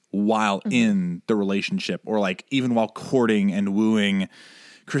fact while in the relationship, or like even while courting and wooing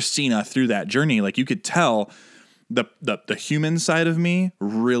Christina through that journey. Like, you could tell the human side of me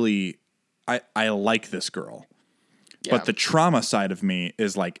really, I like this girl, but the trauma side of me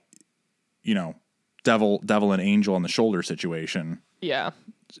is like, devil and angel on the shoulder situation. Yeah.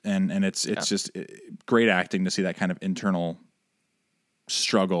 And it's just great acting to see that kind of internal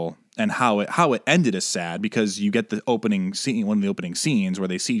struggle, and how it ended is sad, because you get the opening scene, one of the opening scenes where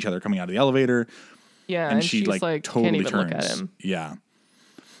they see each other coming out of the elevator. Yeah. And she's like totally can't even turns. Look at him. Yeah.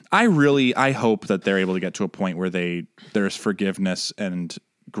 I hope that they're able to get to a point where there's forgiveness and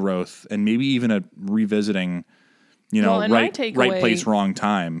growth, and maybe even a revisiting, right place, wrong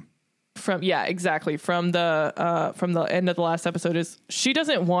time. From the end of the last episode is she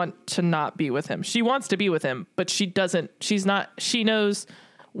doesn't want to not be with him. She wants to be with him, but she knows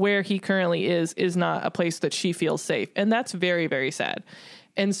where he currently is not a place that she feels safe. And that's very, very sad.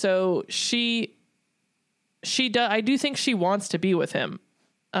 And so I do think she wants to be with him.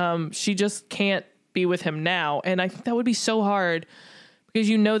 She just can't be with him now. And I think that would be so hard, because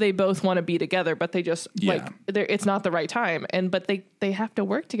they both want to be together, but they just it's not the right time. But they have to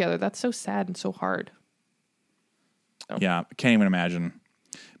work together. That's so sad and so hard. So. Yeah, can't even imagine.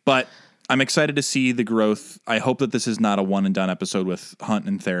 But I'm excited to see the growth. I hope that this is not a one and done episode with Hunt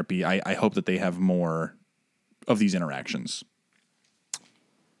and therapy. I hope that they have more of these interactions.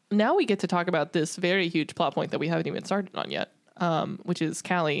 Now we get to talk about this very huge plot point that we haven't even started on yet, which is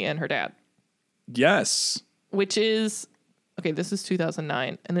Callie and her dad. Yes. Which is... Okay, this is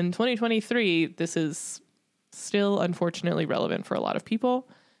 2009. And in 2023, this is still unfortunately relevant for a lot of people.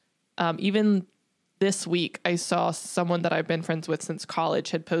 Even this week, I saw someone that I've been friends with since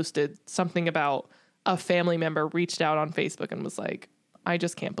college had posted something about a family member reached out on Facebook and was like, "I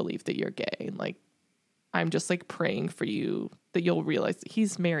just can't believe that you're gay. And like, I'm just like praying for you that you'll realize that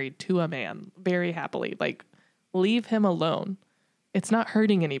he's married to a man very happily. Like, leave him alone. It's not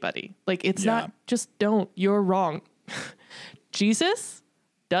hurting anybody. Like, it's not, just don't. You're wrong." Jesus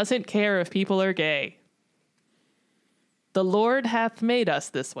doesn't care if people are gay. The Lord hath made us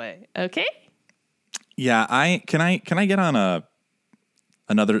this way. Okay? Yeah, can I get on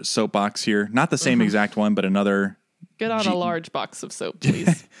another soapbox here? Not the same exact one, but another. Get on a large box of soap,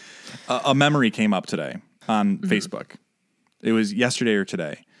 please. A memory came up today on Facebook. It was yesterday or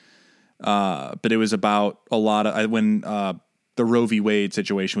today. But it was about a lot of when the Roe v. Wade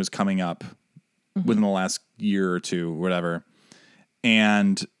situation was coming up within the last year or two, whatever.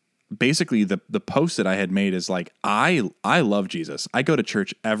 And basically the post that I had made is like, I love Jesus. I go to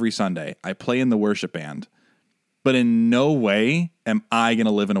church every Sunday. I play in the worship band, but in no way am I going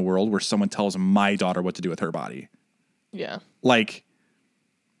to live in a world where someone tells my daughter what to do with her body. Yeah. Like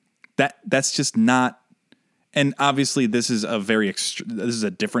that's just not. And obviously this is this is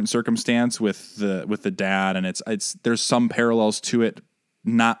a different circumstance with the dad. And it's, there's some parallels to it,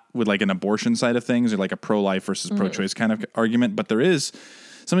 not with like an abortion side of things or like a pro-life versus pro-choice kind of argument, but there is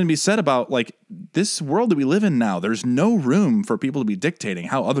something to be said about like this world that we live in now. There's no room for people to be dictating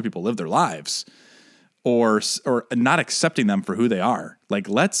how other people live their lives or not accepting them for who they are. Like,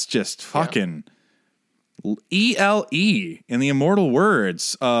 let's just fucking ELE, in the immortal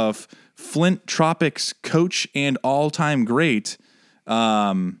words of Flint Tropics coach and all-time great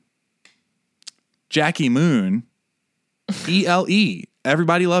Jackie Moon. ELE.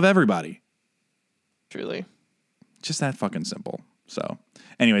 Everybody love everybody. Truly. Just that fucking simple. So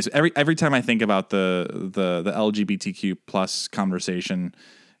anyways, every time I think about the LGBTQ plus conversation,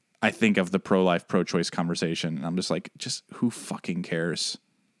 I think of the pro-life, pro-choice conversation. And I'm just like, just who fucking cares?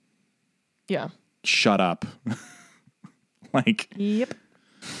 Yeah. Shut up. Like, yep.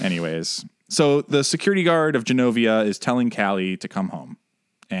 Anyways, so the security guard of Genovia is telling Callie to come home.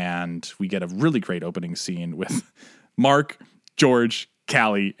 And we get a really great opening scene with Mark, George,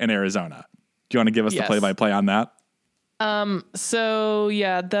 Callie, and Arizona. Do you want to give us the play-by-play on that? So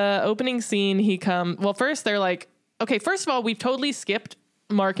yeah, the opening scene, well, first they're like, okay, first of all, we've totally skipped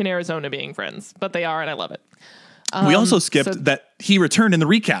Mark and Arizona being friends, but they are, and I love it. We also skipped that he returned in the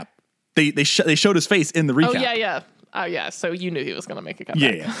recap. They showed his face in the recap. Oh yeah. So you knew he was going to make a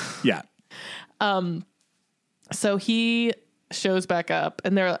comeback. Yeah. So he shows back up,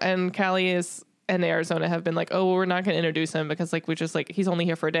 and Callie and Arizona have been like, oh, we're not going to introduce him because like we just like he's only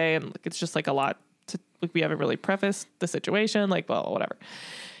here for a day, and like, it's just like a lot to like we haven't really prefaced the situation, like well whatever.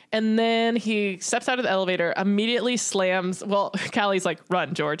 And then he steps out of the elevator, immediately slams. Well, Callie's like,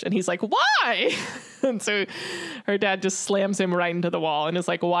 run, George. And he's like, why? And so her dad just slams him right into the wall and is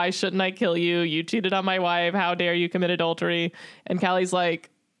like, why shouldn't I kill you? You cheated on my wife. How dare you commit adultery? And Callie's like,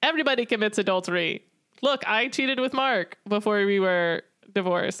 everybody commits adultery. Look, I cheated with Mark before we were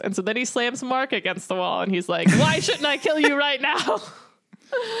divorced. And so then he slams Mark against the wall and he's like, why shouldn't I kill you right now?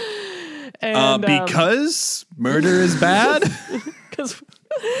 And, because murder is bad? Because...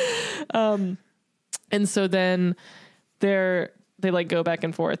 and so then they like go back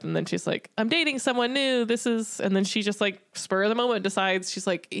and forth, and then she's like, I'm dating someone new. And then she just like spur of the moment decides, she's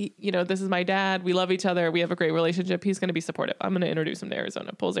like, this is my dad. We love each other. We have a great relationship. He's going to be supportive. I'm going to introduce him to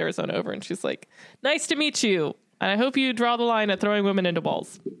Arizona. Pulls Arizona over, and she's like, nice to meet you. And I hope you draw the line at throwing women into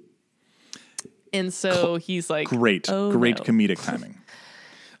balls. And so he's like, great comedic timing.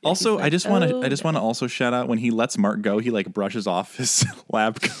 Also, like, I just want to also shout out when he lets Mark go, he like brushes off his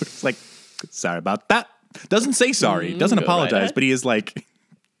lab coat. It's like, sorry about that. Doesn't say sorry, doesn't apologize, right, but he is like,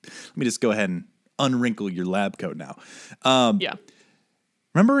 let me just go ahead and unwrinkle your lab coat now. Yeah.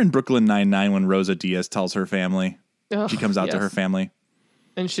 Remember in Brooklyn Nine-Nine when Rosa Diaz tells her family, she comes out to her family,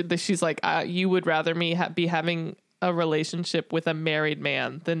 and she's like, you would rather me be having a relationship with a married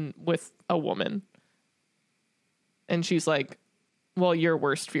man than with a woman. And she's like, well, your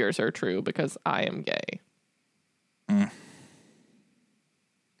worst fears are true because I am gay.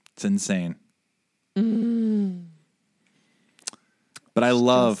 It's insane. But I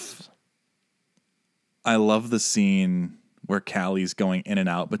love the scene where Callie's going in and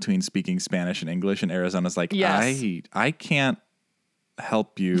out between speaking Spanish and English, and Arizona's like, yes. I can't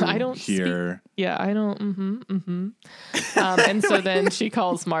help you I don't here. I don't. And so then she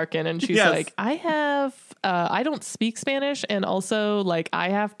calls Mark in, and she's like, I don't speak Spanish, and also like I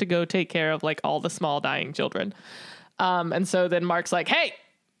have to go take care of like all the small dying children. And so then Mark's like, hey,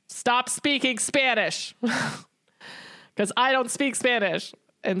 stop speaking Spanish because I don't speak Spanish.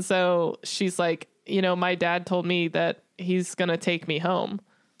 And so she's like, my dad told me that he's gonna take me home.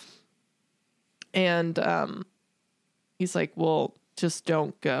 And he's like, well, just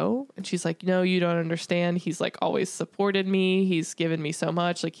don't go. And she's like, no, you don't understand. He's like always supported me. He's given me so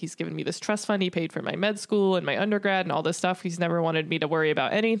much. Like he's given me this trust fund. He paid for my med school and my undergrad and all this stuff. He's never wanted me to worry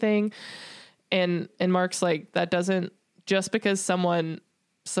about anything. And Mark's like, that doesn't, just because someone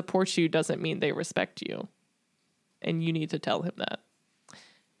supports you doesn't mean they respect you. And you need to tell him that.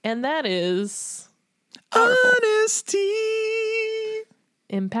 And that is powerful. Honesty.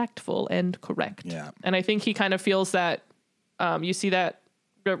 Impactful and correct. Yeah. And I think he kind of feels that. You see that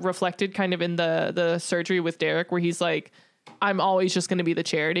reflected kind of in the surgery with Derek, where he's like, I'm always just going to be the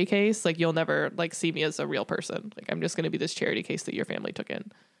charity case. Like, you'll never like see me as a real person. Like, I'm just going to be this charity case that your family took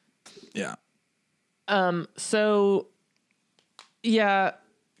in. Yeah. So yeah,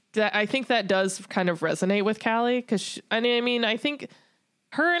 I think that does kind of resonate with Callie. Cause I think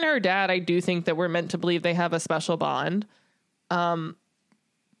her and her dad, I do think that we're meant to believe they have a special bond.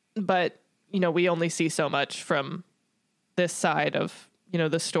 But we only see so much from this side of,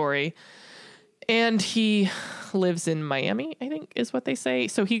 the story. And he lives in Miami, I think is what they say.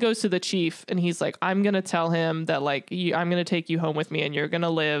 So he goes to the chief and he's like, I'm going to tell him that like, I'm going to take you home with me and you're going to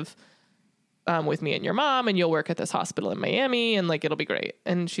live with me and your mom and you'll work at this hospital in Miami and like, it'll be great.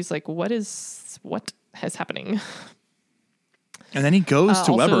 And she's like, what is happening? And then he goes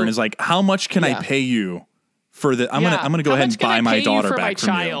to Weber and is like, how much can I pay you for the, I'm going to go ahead and buy my daughter back my from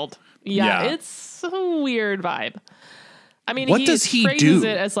child? You. Yeah. It's a weird vibe. I mean, what does he phrases do?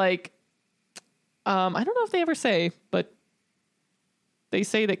 It as like, I don't know if they ever say, but they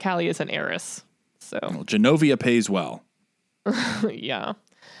say that Callie is an heiress. So Genovia pays well. Yeah.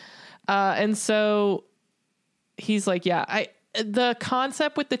 And so he's like, the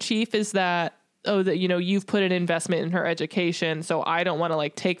concept with the chief is that, you've put an investment in her education. So I don't want to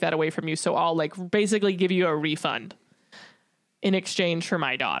like take that away from you. So I'll like basically give you a refund in exchange for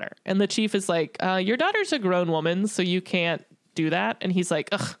my daughter. And the chief is like, your daughter's a grown woman, so you can't do that. And he's like,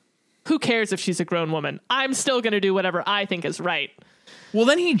 ugh, who cares if she's a grown woman? I'm still going to do whatever I think is right. Well,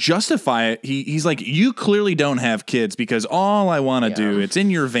 then he justify it. He's like, you clearly don't have kids because all I want to do, it's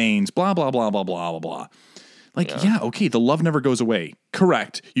in your veins, blah, blah, blah, blah, blah, blah, blah. Like, yeah, okay, the love never goes away.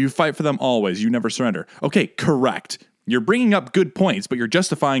 Correct. You fight for them always. You never surrender. Okay, correct. You're bringing up good points, but you're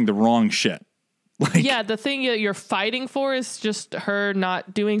justifying the wrong shit. Like, yeah, the thing that you're fighting for is just her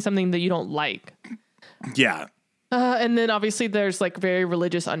not doing something that you don't like. Yeah. And then obviously there's like very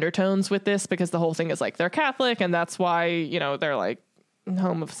religious undertones with this because the whole thing is like they're Catholic and that's why, you know, they're like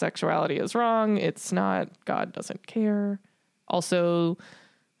homosexuality is wrong. It's not. God doesn't care. Also,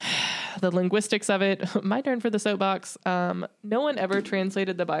 the linguistics of it. My turn for the soapbox. No one ever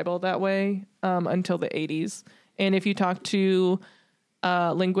translated the Bible that way until the 80s. And if you talk to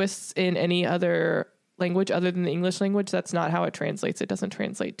linguists in any other language other than the English language, that's not how it translates. It doesn't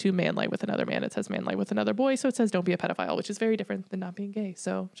translate to man lie with another man. It says man lie with another boy. So it says don't be a pedophile, which is very different than not being gay.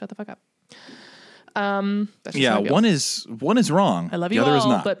 So shut the fuck up. Yeah, one is wrong. I love the you other all, is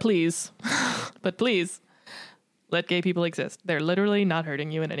not. but please, let gay people exist. They're literally not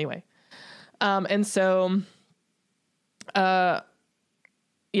hurting you in any way. And so, yeah,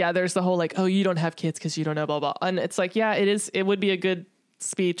 there's the whole like, oh, you don't have kids because you don't know blah blah. And it's like, yeah, it is. It would be a good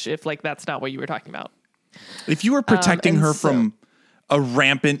speech if like that's not what you were talking about. If you were protecting her from a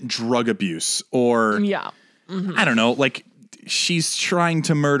rampant drug abuse or I don't know, like she's trying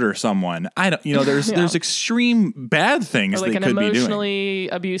to murder someone. I don't, you know, there's extreme bad things or like they an could be doing. Emotionally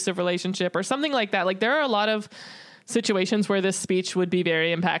abusive relationship or something like that. Like there are a lot of situations where this speech would be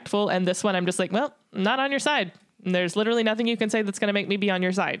very impactful. And this one, I'm just like, well, I'm not on your side. And there's literally nothing you can say that's going to make me be on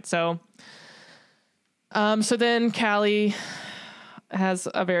your side. So, so then Callie has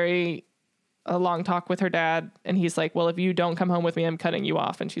a long talk with her dad, and he's like, well, if you don't come home with me, I'm cutting you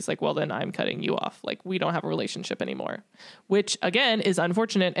off. And she's like, well, then I'm cutting you off. Like, we don't have a relationship anymore, which again is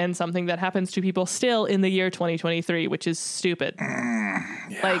unfortunate and something that happens to people still in the year 2023, which is stupid.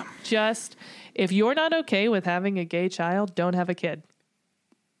 Like, just if you're not okay with having a gay child, don't have a kid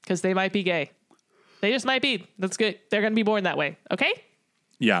because they might be gay. They just might be. That's good. They're going to be born that way. Okay.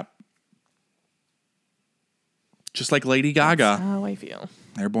 Yeah. Just like Lady Gaga. That's how I feel.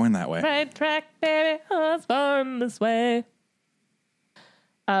 They're born that way. Right track, baby. I was born this way.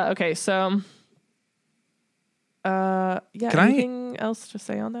 Okay, so. Yeah. Anything else to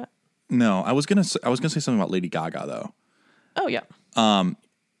say on that? No, I was gonna say something about Lady Gaga though. Oh yeah.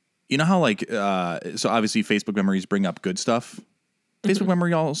 You know how like so obviously Facebook memories bring up good stuff. Facebook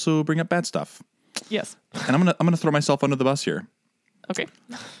memory also bring up bad stuff. Yes. And I'm gonna throw myself under the bus here. Okay.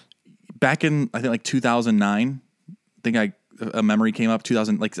 Back in I think like 2009, a memory came up. I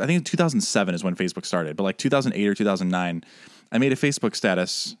think 2007 is when Facebook started, but like 2008 or 2009, I made a Facebook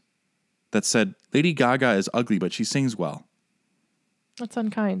status that said Lady Gaga is ugly, but she sings well. That's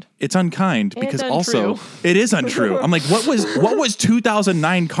unkind. It's unkind and because untrue. Also it is untrue. I'm like, what was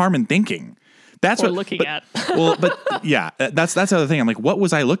 2009 Carmen thinking? That's what looking at. Well, but yeah, that's the other thing. I'm like, what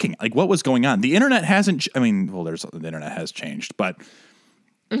was I looking at? Like, what was going on? The internet hasn't. The internet has changed, but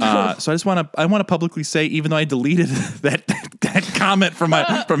so I just want to publicly say, even though I deleted that comment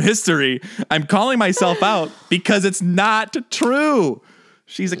from history, I'm calling myself out because it's not true.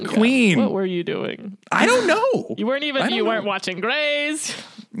 She's a queen. What were you doing? I don't know. You weren't watching Grays.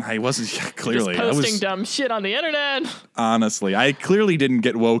 I wasn't clearly. Just posting dumb shit on the internet. Honestly, I clearly didn't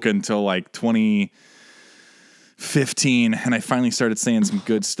get woke until like 2015, and I finally started saying some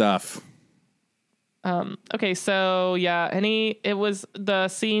good stuff. Okay, so yeah, it was the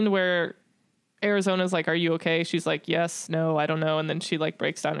scene where Arizona's like, "Are you okay?" She's like, "Yes, no, I don't know," and then she like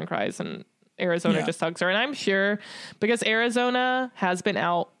breaks down and cries, and Arizona just hugs her. And I'm sure because Arizona has been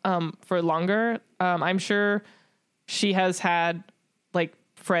out for longer, I'm sure she has had like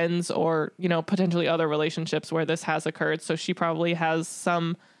friends or, you know, potentially other relationships where this has occurred. So she probably has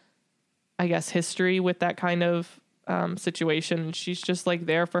some, I guess, history with that kind of situation. She's just like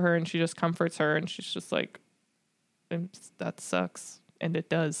there for her and she just comforts her. And she's just like, that sucks. And it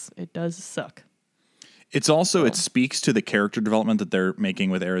does suck. It's also, it speaks to the character development that they're making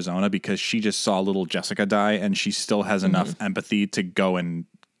with Arizona because she just saw little Jessica die and she still has enough empathy to go and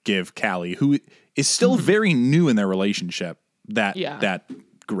give Callie, who is still very new in their relationship, that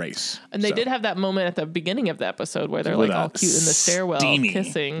grace. And they did have that moment at the beginning of the episode where they're like all cute in the stairwell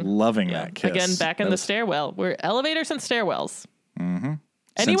kissing. Loving that kiss. Again, back in the stairwell. We're elevators and stairwells. Mm-hmm.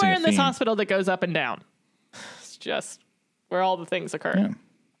 Anywhere in this hospital that goes up and down. It's just where all the things occur. Yeah.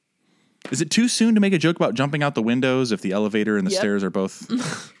 Is it too soon to make a joke about jumping out the windows if the elevator and the stairs are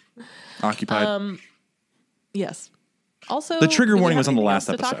both occupied? Yes. Also, the trigger warning was on the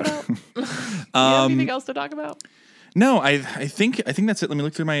last episode. Do you have anything else to talk about? No, I think that's it.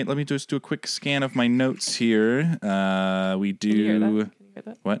 Let me just do a quick scan of my notes here. We do. Can you hear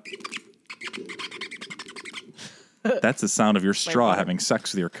that? What? That's the sound of your straw having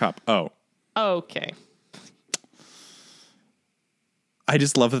sex with your cup. Oh. Okay. I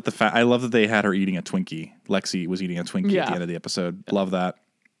just love that I love that they had her eating a Twinkie. Lexi was eating a Twinkie at the end of the episode. Love that.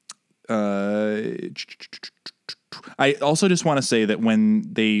 I also just want to say that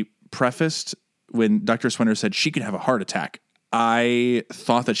when Dr. Swinner said she could have a heart attack, I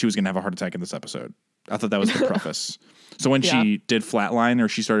thought that she was going to have a heart attack in this episode. I thought that was the preface. So when she did flatline or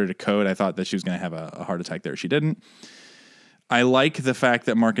she started to code, I thought that she was going to have a heart attack there. She didn't. I like the fact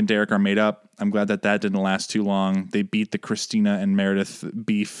that Mark and Derek are made up. I'm glad that didn't last too long. They beat the Christina and Meredith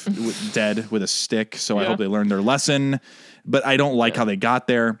beef dead with a stick, so I hope they learned their lesson. But I don't like how they got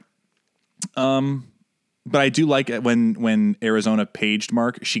there. But I do like it when Arizona paged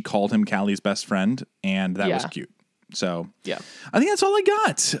Mark, she called him Callie's best friend, and that was cute. So I think that's all I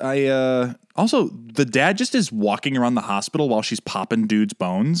got. Also, the dad just is walking around the hospital while she's popping dude's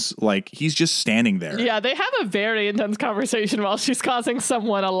bones. Like, he's just standing there. Yeah, they have a very intense conversation while she's causing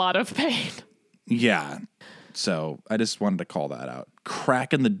someone a lot of pain. Yeah. So I just wanted to call that out.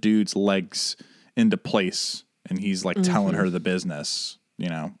 Cracking the dude's legs into place, and he's like telling her the business.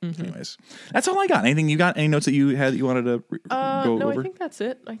 Anyways, that's all I got. Anything you got? Any notes that you had that you wanted to go over? I think that's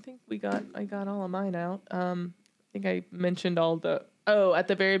it. I think I got all of mine out. I think I mentioned all at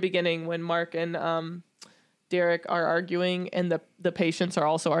the very beginning when Mark and Derek are arguing and the patients are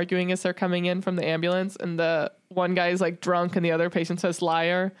also arguing as they're coming in from the ambulance, and the one guy is like drunk and the other patient says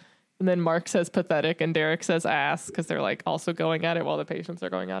liar, and then Mark says pathetic and Derek says ass because they're like also going at it while the patients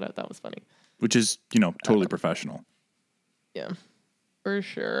are going at it. That was funny. Which is, totally professional. Yeah. For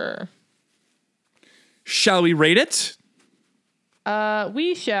sure. Shall we rate it?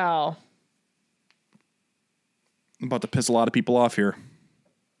 We shall. I'm about to piss a lot of people off here.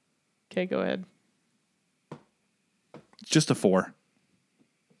 Okay, go ahead. Just a 4.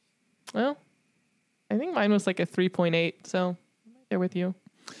 Well, I think mine was like a 3.8, so I'm right there with you.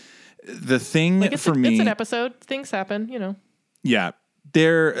 The thing for me... It's an episode. Things happen, Yeah.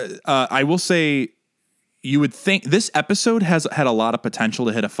 I will say... You would think this episode had a lot of potential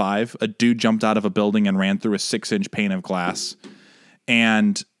to hit a 5. A dude jumped out of a building and ran through a 6-inch pane of glass.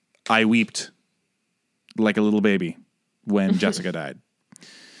 And I wept like a little baby when Jessica died.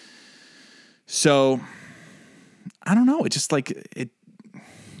 So I don't know. It just it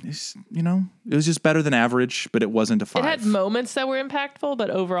was just better than average, but it wasn't a 5. It had moments that were impactful,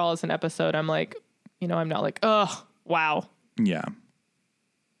 but overall as an episode, I'm like, I'm not like, oh, wow. Yeah.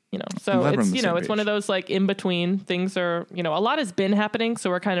 So it's, it's one of those like in between things are, a lot has been happening. So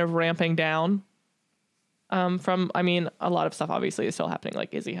we're kind of ramping down a lot of stuff obviously is still happening.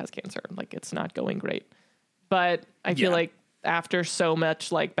 Like Izzy has cancer. Like it's not going great, but I feel like after so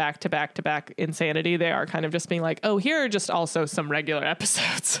much like back to back insanity, they are kind of just being like, oh, here are just also some regular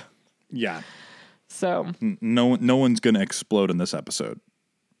episodes. Yeah. So no one's going to explode in this episode.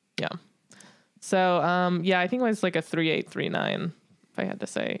 Yeah. So, I think it was like a 3.8, 3.9. If I had to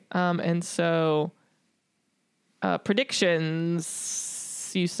say. And so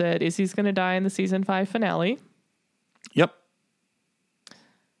predictions, you said Izzy's going to die in the season 5 finale. Yep.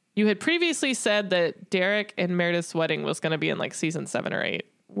 You had previously said that Derek and Meredith's wedding was going to be in like season 7 or 8.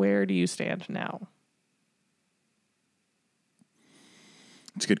 Where do you stand now?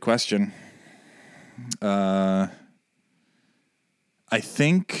 It's a good question. I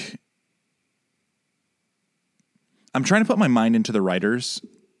think I'm trying to put my mind into the writers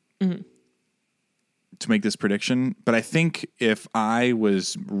to make this prediction, but I think if I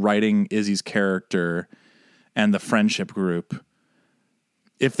was writing Izzy's character and the friendship group,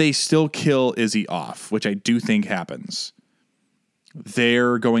 if they still kill Izzy off, which I do think happens,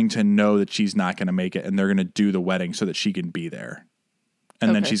 they're going to know that she's not going to make it, and they're going to do the wedding so that she can be there.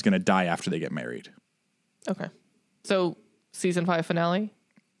 And then she's going to die after they get married. Okay. So season 5 finale?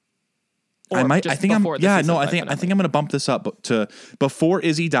 I think I'm going to bump this up to before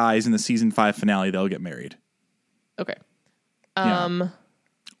Izzy dies in the season 5 finale, they'll get married. Okay.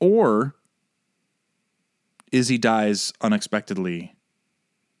 Or Izzy dies unexpectedly.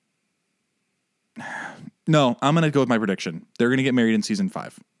 No, I'm going to go with my prediction. They're going to get married in season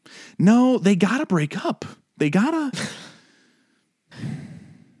 5. No, they got to break up. They got to.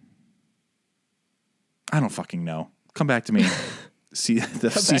 I don't fucking know. Come back to me. See the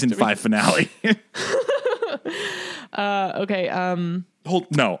season 5 finale. Okay.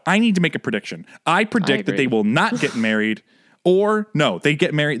 No, I need to make a prediction. I predict that they will not get married, or no, they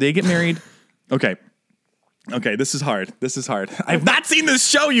get married. They get married. Okay. This is hard. I've not seen this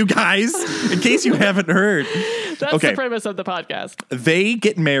show, you guys. In case you haven't heard, that's the premise of the podcast. They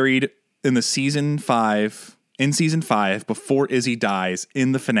get married in season 5 before Izzy dies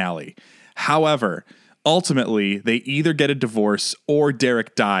in the finale. However, ultimately, they either get a divorce or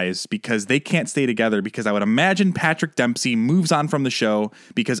Derek dies because they can't stay together, because I would imagine Patrick Dempsey moves on from the show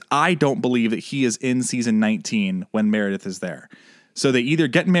because I don't believe that he is in season 19 when Meredith is there. So they either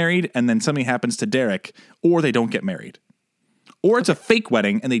get married and then something happens to Derek, or they don't get married. Or it's a fake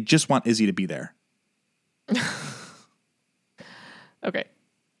wedding and they just want Izzy to be there. Okay.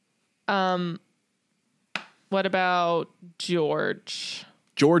 What about George?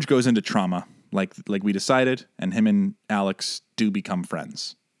 George goes into trauma, like we decided, and him and Alex do become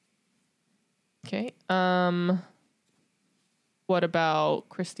friends. Okay. What about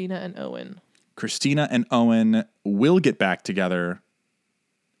Christina and Owen? Christina and Owen will get back together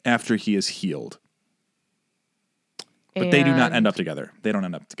after he is healed. But they do not end up together. They don't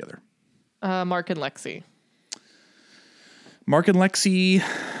end up together. Mark and Lexi. Mark and Lexi,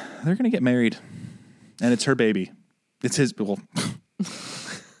 they're going to get married. And it's her baby. It's his. Well,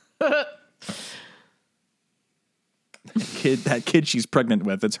 that kid she's pregnant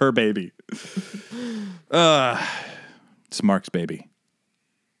with, it's her baby. It's Mark's baby.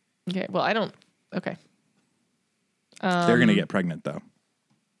 Okay. Well, I don't. Okay. They're going to get pregnant, though.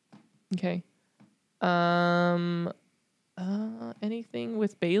 Okay. Anything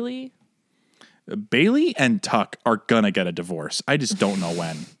with Bailey? Bailey and Tuck are going to get a divorce. I just don't know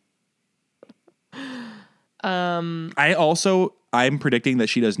when. I'm predicting that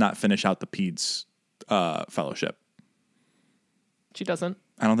she does not finish out the Peds fellowship. She doesn't?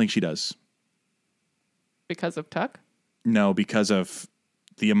 I don't think she does. Because of Tuck? No, because of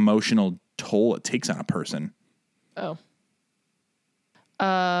the emotional toll it takes on a person. Oh.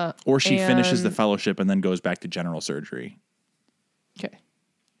 Or she finishes the fellowship and then goes back to general surgery. Okay.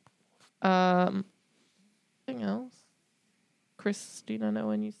 Anything else? Christina, no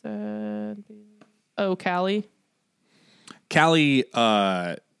one you said. Oh, Callie. Callie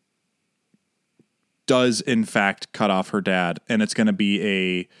does, in fact, cut off her dad, and it's going to be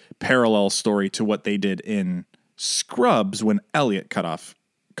a parallel story to what they did in Scrubs when Elliot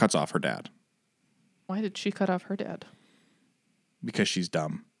cuts off her dad. Why did she cut off her dad? Because she's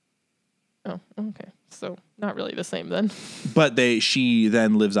dumb. Oh, okay. So not really the same then. But she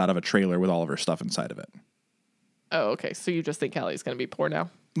then lives out of a trailer with all of her stuff inside of it. Oh, okay. So you just think Callie's going to be poor now?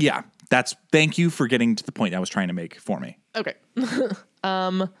 Yeah. Thank you for getting to the point I was trying to make for me. Okay.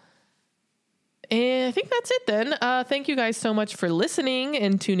 And I think that's it then. Thank you guys so much for listening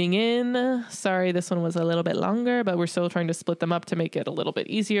and tuning in. Sorry, this one was a little bit longer, but we're still trying to split them up to make it a little bit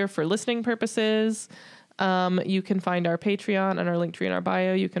easier for listening purposes. You can find our Patreon and our link tree in our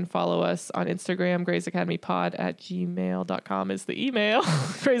bio. You can follow us on Instagram. GraysAcademyPod@gmail.com is the email.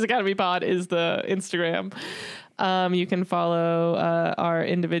 GraysAcademyPod is the Instagram. You can follow our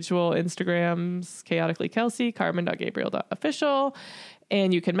individual Instagrams, Chaotically Kelsey, Carmen.Gabriel.official.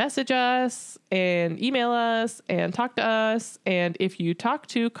 And you can message us and email us and talk to us. And if you talk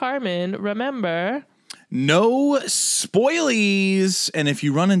to Carmen, remember... no spoilies. And if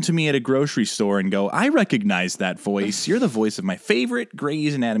you run into me at a grocery store and go, I recognize that voice. You're the voice of my favorite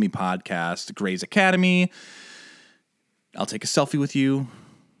Grey's Anatomy podcast, Grey's Academy. I'll take a selfie with you,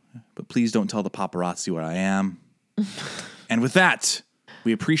 but please don't tell the paparazzi where I am. And with that,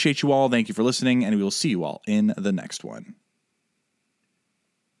 we appreciate you all. Thank you for listening, and we will see you all in the next one.